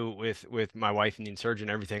I do with my wife and the insurgent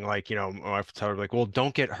and everything. Like, my wife will tell her, like, well,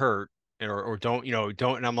 don't get hurt, or don't,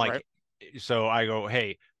 and I'm like, so I go,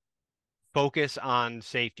 hey, focus on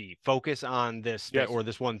safety, focus on this Yes. or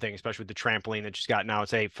this one thing, especially with the trampoline that she's got now.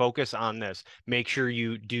 It's, hey, focus on this, make sure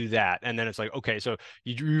you do that. And then it's like, okay, so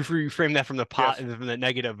you frame that from the from the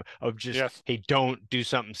negative of just, hey, don't do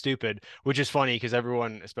something stupid, which is funny because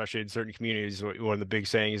everyone, especially in certain communities, one of the big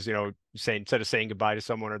sayings, saying, instead of saying goodbye to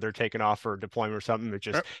someone or they're taking off for deployment or something, it's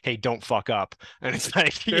just, hey, don't fuck up. And it's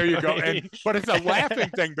like, there you go. But it's a laughing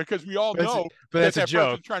thing because we all know that's a joke.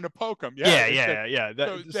 Person's trying to poke them. Yeah.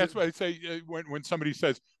 So that's why I say when somebody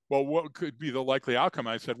says, well, what could be the likely outcome?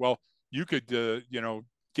 I said, well, you could,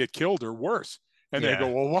 get killed or worse. And they go,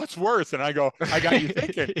 well, what's worse? And I go, I got you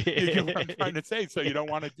thinking. You get what I'm trying to say. So you don't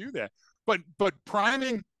want to do that. But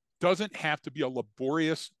priming doesn't have to be a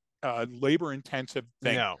laborious, labor-intensive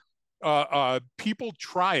thing. No. People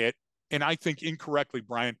try it, and I think incorrectly,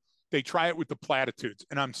 Brian. They try it with the platitudes,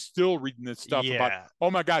 and I'm still reading this stuff about, oh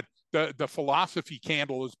my God, the philosophy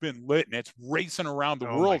candle has been lit and it's racing around the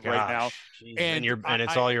world right now. And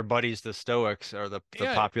it's all your buddies, the Stoics, are the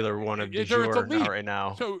popular one of du jour right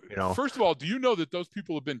now. So first of all, do you know that those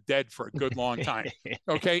people have been dead for a good long time?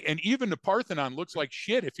 Okay, and even the Parthenon looks like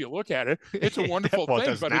shit if you look at it. It's a wonderful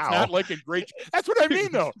thing, but it's not like in great. That's what I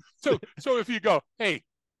mean, though. So if you go, hey,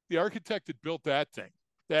 the architect that built that thing,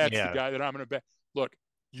 that's the guy that I'm going to bet. Look.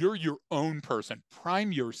 You're your own person.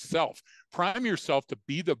 Prime yourself. Prime yourself to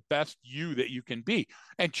be the best you that you can be.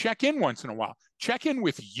 And check in once in a while. Check in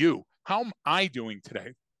with you. How am I doing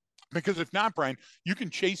today? Because if not, Brian, you can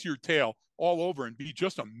chase your tail all over and be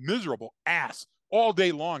just a miserable ass all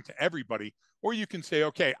day long to everybody. Or you can say,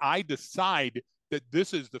 okay, I decide that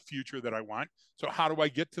this is the future that I want. So how do I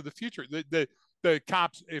get to the future? The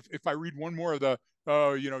cops, if I read one more of the,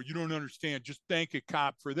 you don't understand, just thank a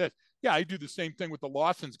cop for this. Yeah, I do the same thing with the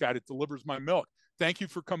Lawson's guy that delivers my milk. Thank you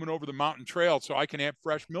for coming over the mountain trail so I can have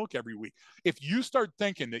fresh milk every week. If you start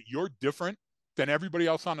thinking that you're different than everybody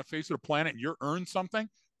else on the face of the planet and you're earned something,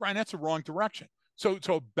 Brian, that's the wrong direction. So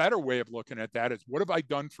a better way of looking at that is, what have I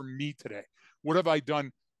done for me today? What have I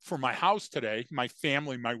done for my house today, my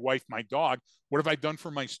family, my wife, my dog? What have I done for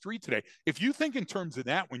my street today? If you think in terms of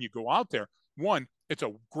that when you go out there, one, it's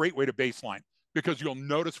a great way to baseline because you'll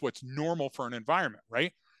notice what's normal for an environment,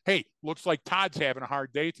 right? Hey, looks like Todd's having a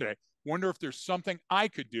hard day today. Wonder if there's something I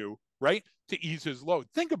could do, right, to ease his load.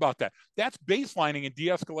 Think about that. That's baselining and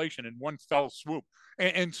de-escalation in one fell swoop.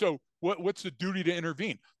 And so what's the duty to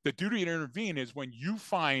intervene? The duty to intervene is when you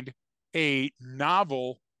find a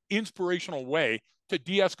novel, inspirational way to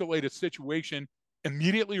de-escalate a situation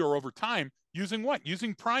immediately or over time using what?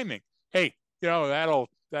 Using priming. Hey, that'll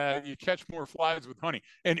you catch more flies with honey.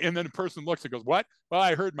 And then the person looks and goes, what? Well,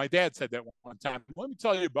 I heard my dad said that one time. Let me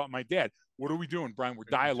tell you about my dad. What are we doing, Brian? We're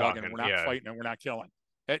dialoguing and we're not fighting and we're not killing.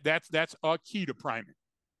 That's a key to priming.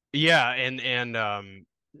 Yeah,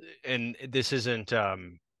 and this isn't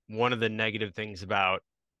one of the negative things about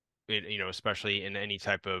it, especially in any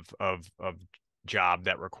type of job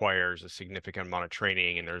that requires a significant amount of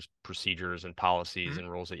training, and there's procedures and policies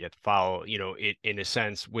and rules that you have to follow, it, in a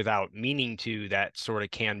sense, without meaning to, that sort of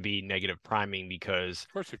can be negative priming because,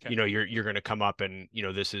 of course it can. You're going to come up and,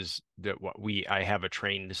 this is I have a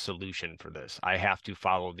trained solution for this. I have to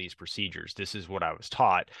follow these procedures. This is what I was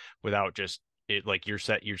taught, without just it, like you're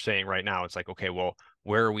saying right now. It's like, okay, well,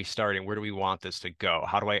 where are we starting? Where do we want this to go?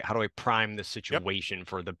 How do I prime the situation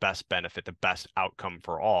for the best benefit, the best outcome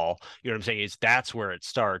for all? You know what I'm saying? That's where it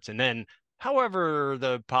starts. And then however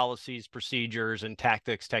the policies, procedures, and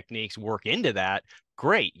tactics, techniques work into that,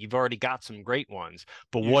 great. You've already got some great ones.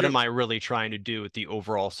 But what am I really trying to do with the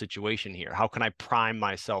overall situation here? How can I prime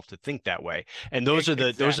myself to think that way? And those are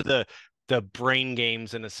the brain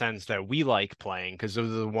games, in a sense, that we like playing, because those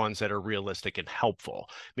are the ones that are realistic and helpful.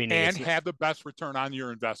 And have the best return on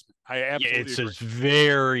your investment. I absolutely agree. It's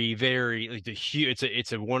very, very like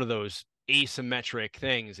it's one of those asymmetric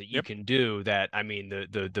things that you can do that,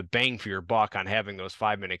 the bang for your buck on having those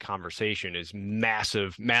 5-minute conversation is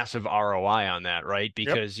massive ROI on that, right?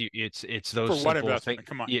 Because it's those for what investment?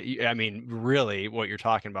 Come on. Really what you're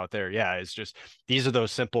talking about there, it's just, these are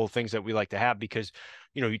those simple things that we like to have because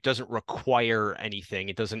it doesn't require anything.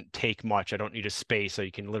 It doesn't take much. I don't need a space. So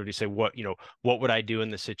you can literally say, what would I do in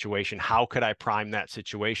this situation? How could I prime that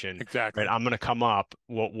situation? Exactly. Right. I'm going to come up.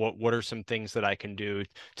 What are some things that I can do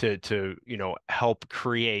to help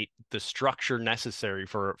create the structure necessary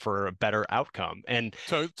for a better outcome? And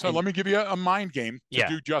so let me give you a mind game to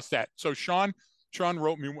do just that. So Sean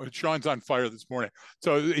wrote me. Sean's on fire this morning.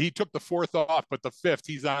 So he took the 4th off, but the 5th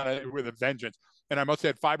he's on it with a vengeance. And I must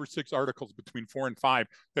have 5 or 6 articles between 4 and 5.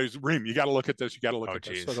 There's Reem, you got to look at this. You got to look at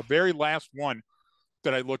this. So the very last one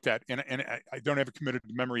that I looked at, and I don't have it committed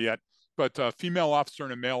to memory yet, but a female officer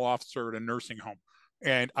and a male officer at a nursing home.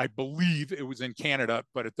 And I believe it was in Canada,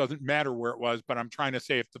 but it doesn't matter where it was. But I'm trying to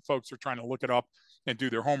say, if the folks are trying to look it up and do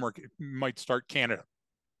their homework, it might start Canada.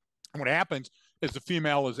 And what happens is the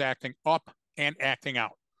female is acting up and acting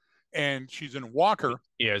out, and she's in a walker.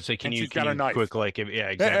 Yeah. So can you quick, like,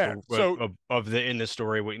 example of the, in the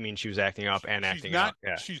story, what you mean she was acting up and acting out?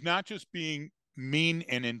 Yeah. She's not just being mean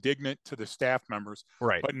and indignant to the staff members,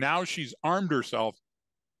 right? But now she's armed herself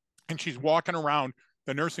and she's walking around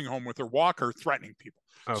the nursing home with her walker threatening people.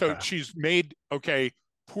 Okay. So she's made,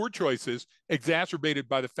 poor choices, exacerbated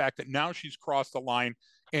by the fact that now she's crossed the line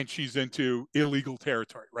and she's into illegal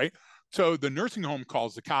territory, right? So the nursing home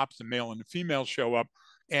calls the cops, the male and the female show up,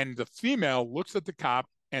 and the female looks at the cop,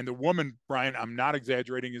 and the woman, Brian, I'm not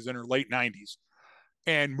exaggerating, is in her late 90s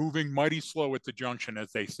and moving mighty slow at the junction,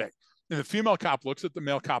 as they say. And the female cop looks at the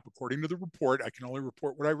male cop, according to the report, I can only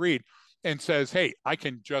report what I read, and says, hey, I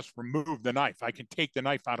can just remove the knife. I can take the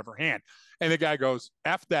knife out of her hand. And the guy goes,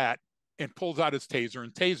 F that, and pulls out his taser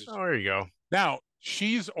and tases. Oh, there you go. Now,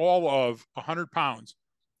 she's all of 100 pounds,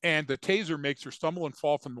 and the taser makes her stumble and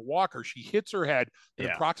fall from the walker. She hits her head.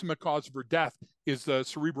 The approximate cause of her death is the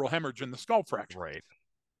cerebral hemorrhage and the skull fracture. Right.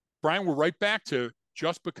 Brian, we're right back to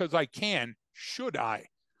just because I can, should I?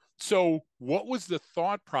 So what was the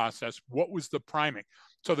thought process? What was the priming?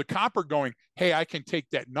 So the copper going, hey, I can take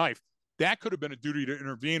that knife. That could have been a duty to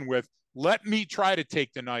intervene with. Let me try to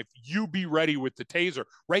take the knife. You be ready with the taser,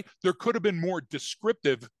 right? There could have been more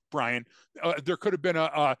descriptive, Brian. There could have been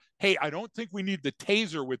hey, I don't think we need the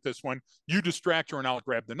taser with this one. You distract her and I'll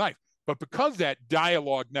grab the knife. But because that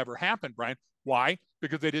dialogue never happened, Brian, why?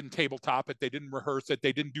 Because they didn't tabletop it. They didn't rehearse it.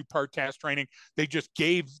 They didn't do part task training. They just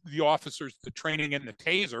gave the officers the training and the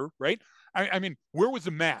taser, right? I mean, where was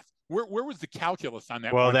the math? Where was the calculus on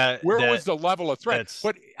that? Well, where was the level of threat?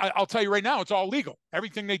 But I'll tell you right now, it's all legal.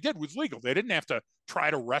 Everything they did was legal. They didn't have to try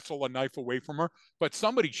to wrestle a knife away from her. But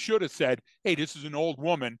somebody should have said, hey, this is an old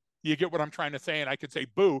woman. You get what I'm trying to say? And I could say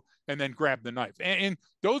boo and then grab the knife. And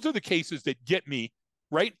those are the cases that get me,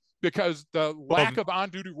 right? Because the lack of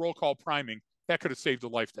on-duty roll call priming, that could have saved a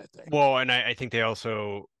life that day. Well, and I think they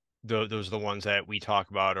also, those are the ones that we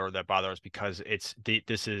talk about or that bother us because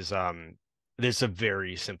this is a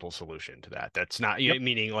very simple solution to that. That's not,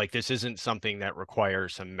 meaning like this isn't something that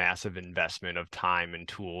requires some massive investment of time and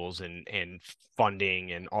tools and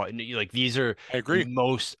funding and all. Like these are, I agree,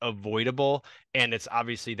 most avoidable, and it's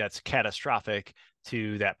obviously that's catastrophic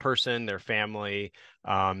to that person, their family,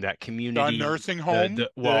 that community, the nursing home, and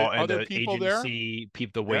other the people agency, there,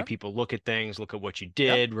 the way people look at things, look at what you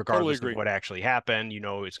did, regardless of what actually happened.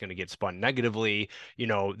 It's going to get spun negatively.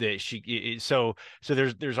 So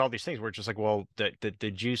there's all these things where it's just like, well,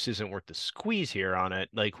 the juice isn't worth the squeeze here on it.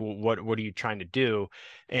 Like, what are you trying to do?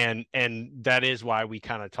 And that is why we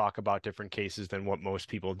kind of talk about different cases than what most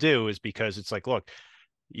people do, is because it's like, look,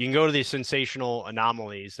 you can go to these sensational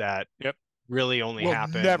anomalies that really only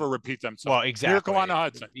happen, never repeat themselves. Well, exactly. Miracle on the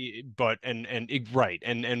Hudson. But right,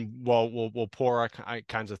 and we'll pour our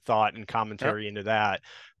kinds of thought and commentary into that.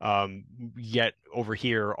 Yet over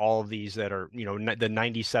here, all of these that are, the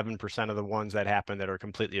 97% of the ones that happen that are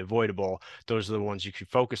completely avoidable, those are the ones you should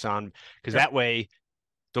focus on, because that way,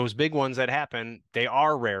 those big ones that happen, they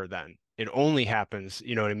are rare. Then it only happens,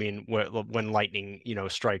 you know what I mean, when lightning,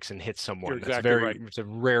 strikes and hits someone. You're exactly right. It's a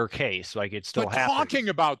rare case. Like, it still happens. Talking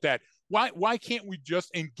about that, why can't we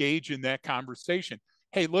just engage in that conversation?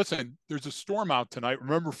 Hey, listen, there's a storm out tonight.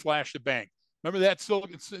 Remember, flash the bang. Remember that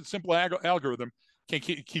simple algorithm can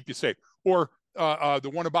keep you safe. Or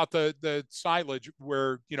the one about the silage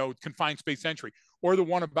where, confined space entry. Or the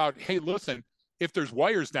one about, hey, listen, if there's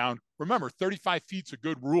wires down, remember, 35 feet's a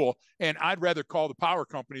good rule, and I'd rather call the power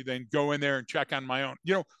company than go in there and check on my own.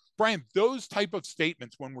 Brian, those type of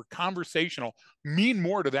statements, when we're conversational, mean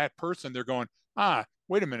more to that person. They're going,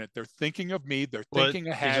 wait a minute, they're thinking of me. They're thinking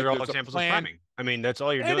ahead. These are all examples of priming. I mean, that's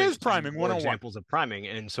all you're doing. It is priming. 101 examples of priming.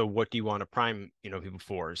 And so, what do you want to prime, people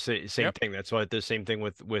for? Same thing. That's why the same thing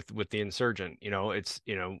with the insurgent. It's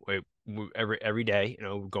every day.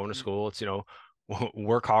 Going to school. It's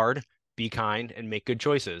work hard, be kind, and make good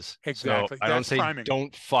choices. Exactly. So I don't say priming.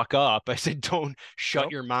 Don't fuck up. I said don't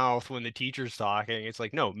shut your mouth when the teacher's talking. It's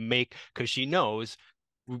like, no, because she knows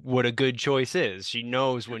what a good choice is. She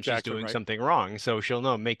knows when she's doing something wrong, so she'll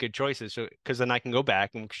know, make good choices. So, because then I can go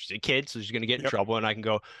back, and she's a kid, so she's going to get in trouble, and I can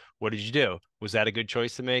go, what did you do? Was that a good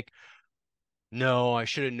choice to make? No, I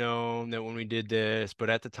should have known that when we did this, but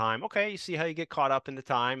at the time, okay, you see how you get caught up in the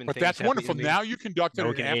time. And but that's wonderful. Now you conducted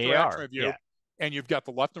an after-action review, and you've got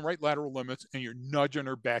the left and right lateral limits, and you're nudging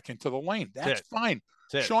her back into the lane. That's fine.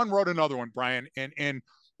 Sean wrote another one, Brian, and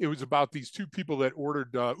it was about these two people that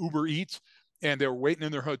ordered Uber Eats. and they were waiting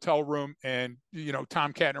in their hotel room and,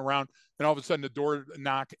 tomcatting around, and all of a sudden the door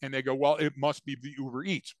knock and they go, well, it must be the Uber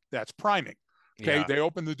Eats. That's priming. Okay. Yeah. They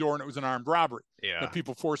opened the door and it was an armed robbery. Yeah. And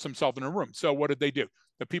people forced themselves in a room. So what did they do?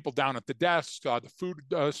 The people down at the desk, the food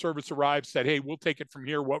service arrived, said, hey, we'll take it from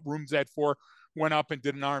here. What room's that for? Went up and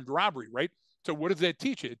did an armed robbery, right? So what does that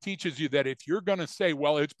teach you? It teaches you that if you're going to say,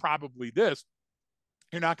 well, it's probably this,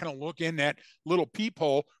 you're not going to look in that little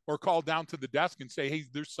peephole or call down to the desk and say, hey,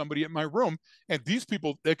 there's somebody in my room. And these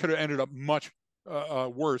people, they could have ended up much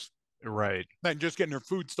worse. Right. Than just getting their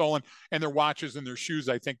food stolen and their watches and their shoes,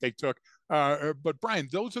 I think they took. But Brian,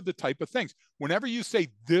 those are the type of things. Whenever you say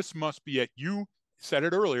this must be it, you said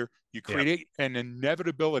it earlier, you create an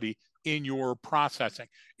inevitability in your processing,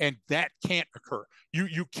 and that can't occur.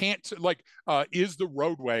 You can't, like, is the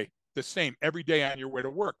roadway the same every day on your way to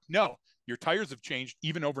work? No, your tires have changed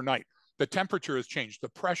even overnight. The temperature has changed, the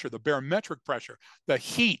pressure, the barometric pressure, the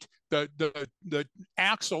heat, the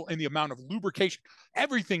axle, and the amount of lubrication.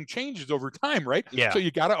 Everything changes over time, right? Yeah. So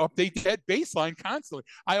you got to update that baseline constantly.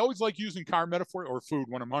 I always like using car metaphor or food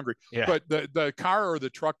when I'm hungry. Yeah. But the car or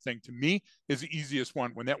the truck thing, to me, is the easiest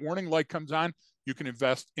one. When that warning light comes on, you can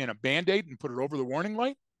invest in a Band-Aid and put it over the warning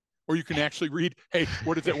light, or you can actually read, hey,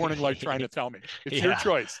 what is that warning light trying to tell me? It's your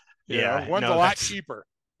choice. One's a lot cheaper.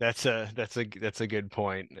 That's a good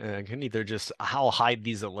point. I can either just, I'll hide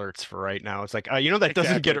these alerts for right now. It's like, that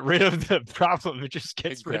doesn't get rid of the problem. It just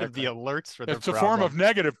gets rid of the alerts for the problem. It's a form of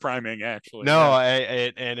negative priming, actually. No,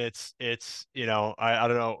 and it's I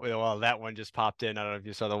don't know. Well, that one just popped in. I don't know if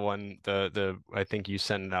you saw the one, the I think you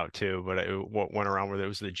sent it out too, but it went around where there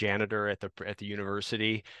was the janitor at the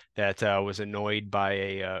university that was annoyed by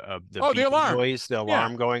the alarm noise, the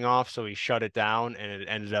alarm going off, so he shut it down, and it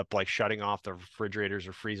ended up like shutting off the refrigerators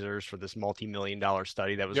or freezers for this multi-million-dollar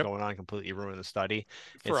study that was going on, completely ruined the study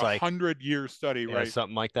for a 100-year study, right?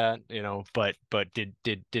 Something like that, But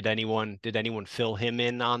did anyone fill him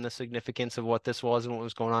in on the significance of what this was and what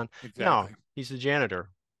was going on? Exactly. No, he's the janitor.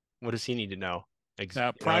 What does he need to know?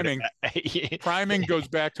 Now, priming goes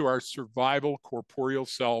back to our survival corporeal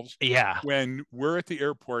selves. Yeah. When we're at the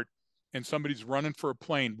airport and somebody's running for a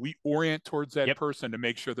plane, we orient towards that person to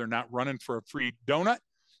make sure they're not running for a free donut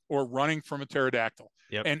or running from a pterodactyl.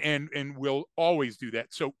 And we'll always do that.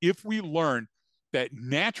 So if we learn that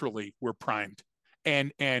naturally we're primed,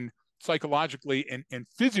 and psychologically and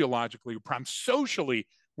physiologically we're primed, socially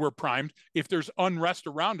we're primed. If there's unrest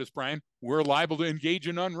around us, Brian, we're liable to engage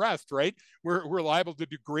in unrest, right? We're liable to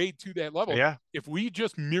degrade to that level. Yeah. If we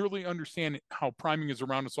just merely understand how priming is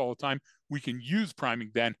around us all the time, we can use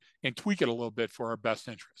priming then and tweak it a little bit for our best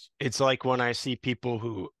interests. It's like when I see people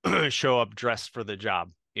who show up dressed for the job.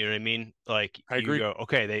 You know what I mean? Like, I agree. You go,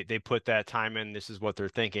 okay, they put that time in, this is what they're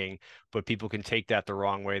thinking, but people can take that the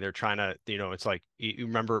wrong way. They're trying to, it's like, you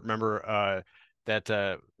remember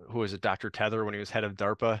that who was it, Dr. Tether, when he was head of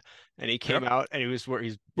DARPA, and he came out and he's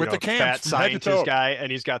with the cams, fat scientist guy, and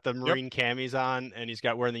he's got the Marine camis on, and he's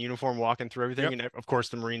got wearing the uniform, walking through everything. And of course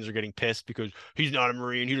the Marines are getting pissed because he's not a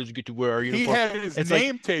Marine, he doesn't get to wear a uniform. He had his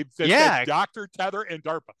name taped that said Dr. Tether and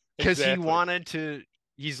DARPA. Because he wanted to,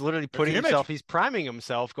 he's literally putting himself, he's priming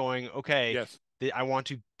himself, going, okay, I want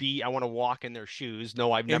to walk in their shoes.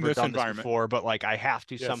 No, I've never done this before, but like I have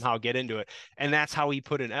to somehow get into it. And that's how he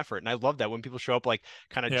put in effort. And I love that when people show up like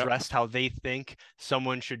kind of dressed how they think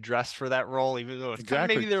someone should dress for that role, even though it's kind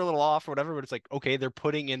of maybe they're a little off or whatever, but it's like, okay, they're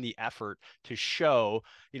putting in the effort to show,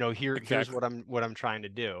 here's what I'm trying to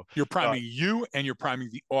do. You're priming you, and you're priming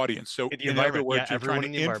the audience. So in other words, you're trying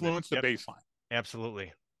to influence the baseline.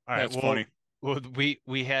 Absolutely. All right. That's funny. Well,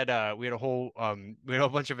 we had a whole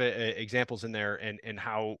bunch of examples in there, and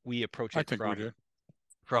how we approach it. I think we did.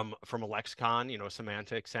 From a lexicon,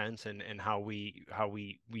 semantic sense, and how we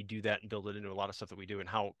do that and build it into a lot of stuff that we do, and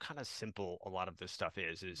how kind of simple a lot of this stuff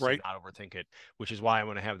is right. To not overthink it, which is why I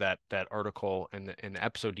want to have that article and the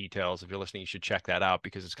episode details. If you're listening, you should check that out,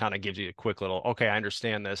 because it kind of gives you a quick little, okay, I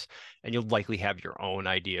understand this, and you'll likely have your own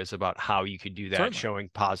ideas about how you could do that. Certainly. Showing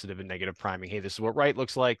positive and negative priming. Hey, this is what right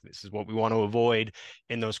looks like. This is what we want to avoid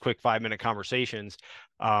in those quick 5-minute conversations,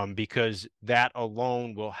 because that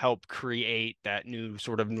alone will help create that new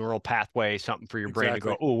sort of neural pathway, something for your brain to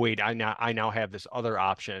go, oh wait, I now have this other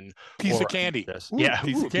option. Piece of candy.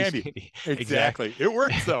 Piece of candy. Exactly. It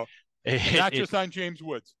works though. Not just on James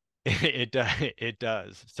Woods. It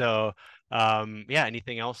does. So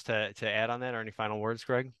anything else to add on that, or any final words,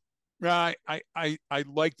 Greg? I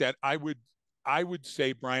like that. I would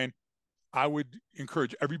say, Brian, I would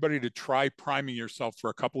encourage everybody to try priming yourself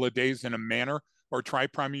for a couple of days in a manner, or try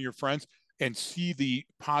priming your friends and see the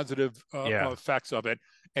positive effects of it.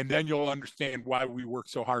 and then you'll understand why we work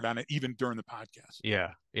so hard on it, even during the podcast.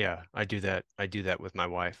 Yeah, yeah, I do that. I do that with my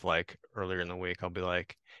wife. Like earlier in the week, I'll be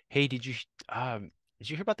like, "Hey, did you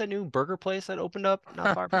hear about that new burger place that opened up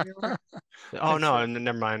not far from here?" Oh no, and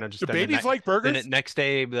never mind. I just Do babies like then burgers? the next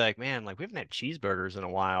day be like, "Man, like we haven't had cheeseburgers in a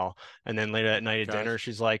while." And then later at night at dinner,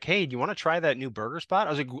 she's like, "Hey, do you want to try that new burger spot?" I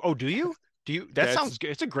was like, "Oh, do you? Do you? That sounds good.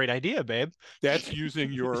 It's a great idea, babe." That's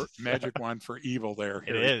using your magic wand for evil there,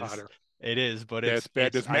 Harry Potter. It is, but that's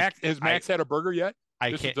bad. Has Max had a burger yet?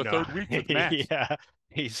 This is the third week with Max. Yeah,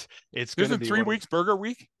 it's Isn't 3 weeks burger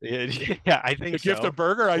week? Yeah, I think the gift of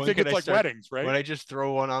burger. I think it's like weddings, right? When I just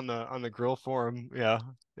throw one on the grill for him, yeah,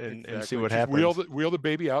 and see what happens. Wheel the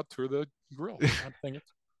baby out through the grill.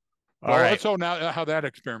 All right. So now how that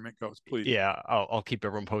experiment goes, please. Yeah, I'll keep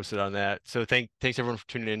everyone posted on that. So thanks everyone for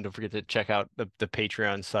tuning in. Don't forget to check out the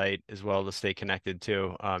Patreon site as well to stay connected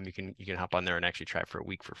too. You can hop on there and actually try it for a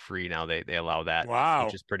week for free now. They allow that. Wow.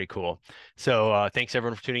 Which is pretty cool. So thanks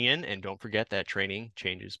everyone for tuning in, and don't forget that training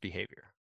changes behavior.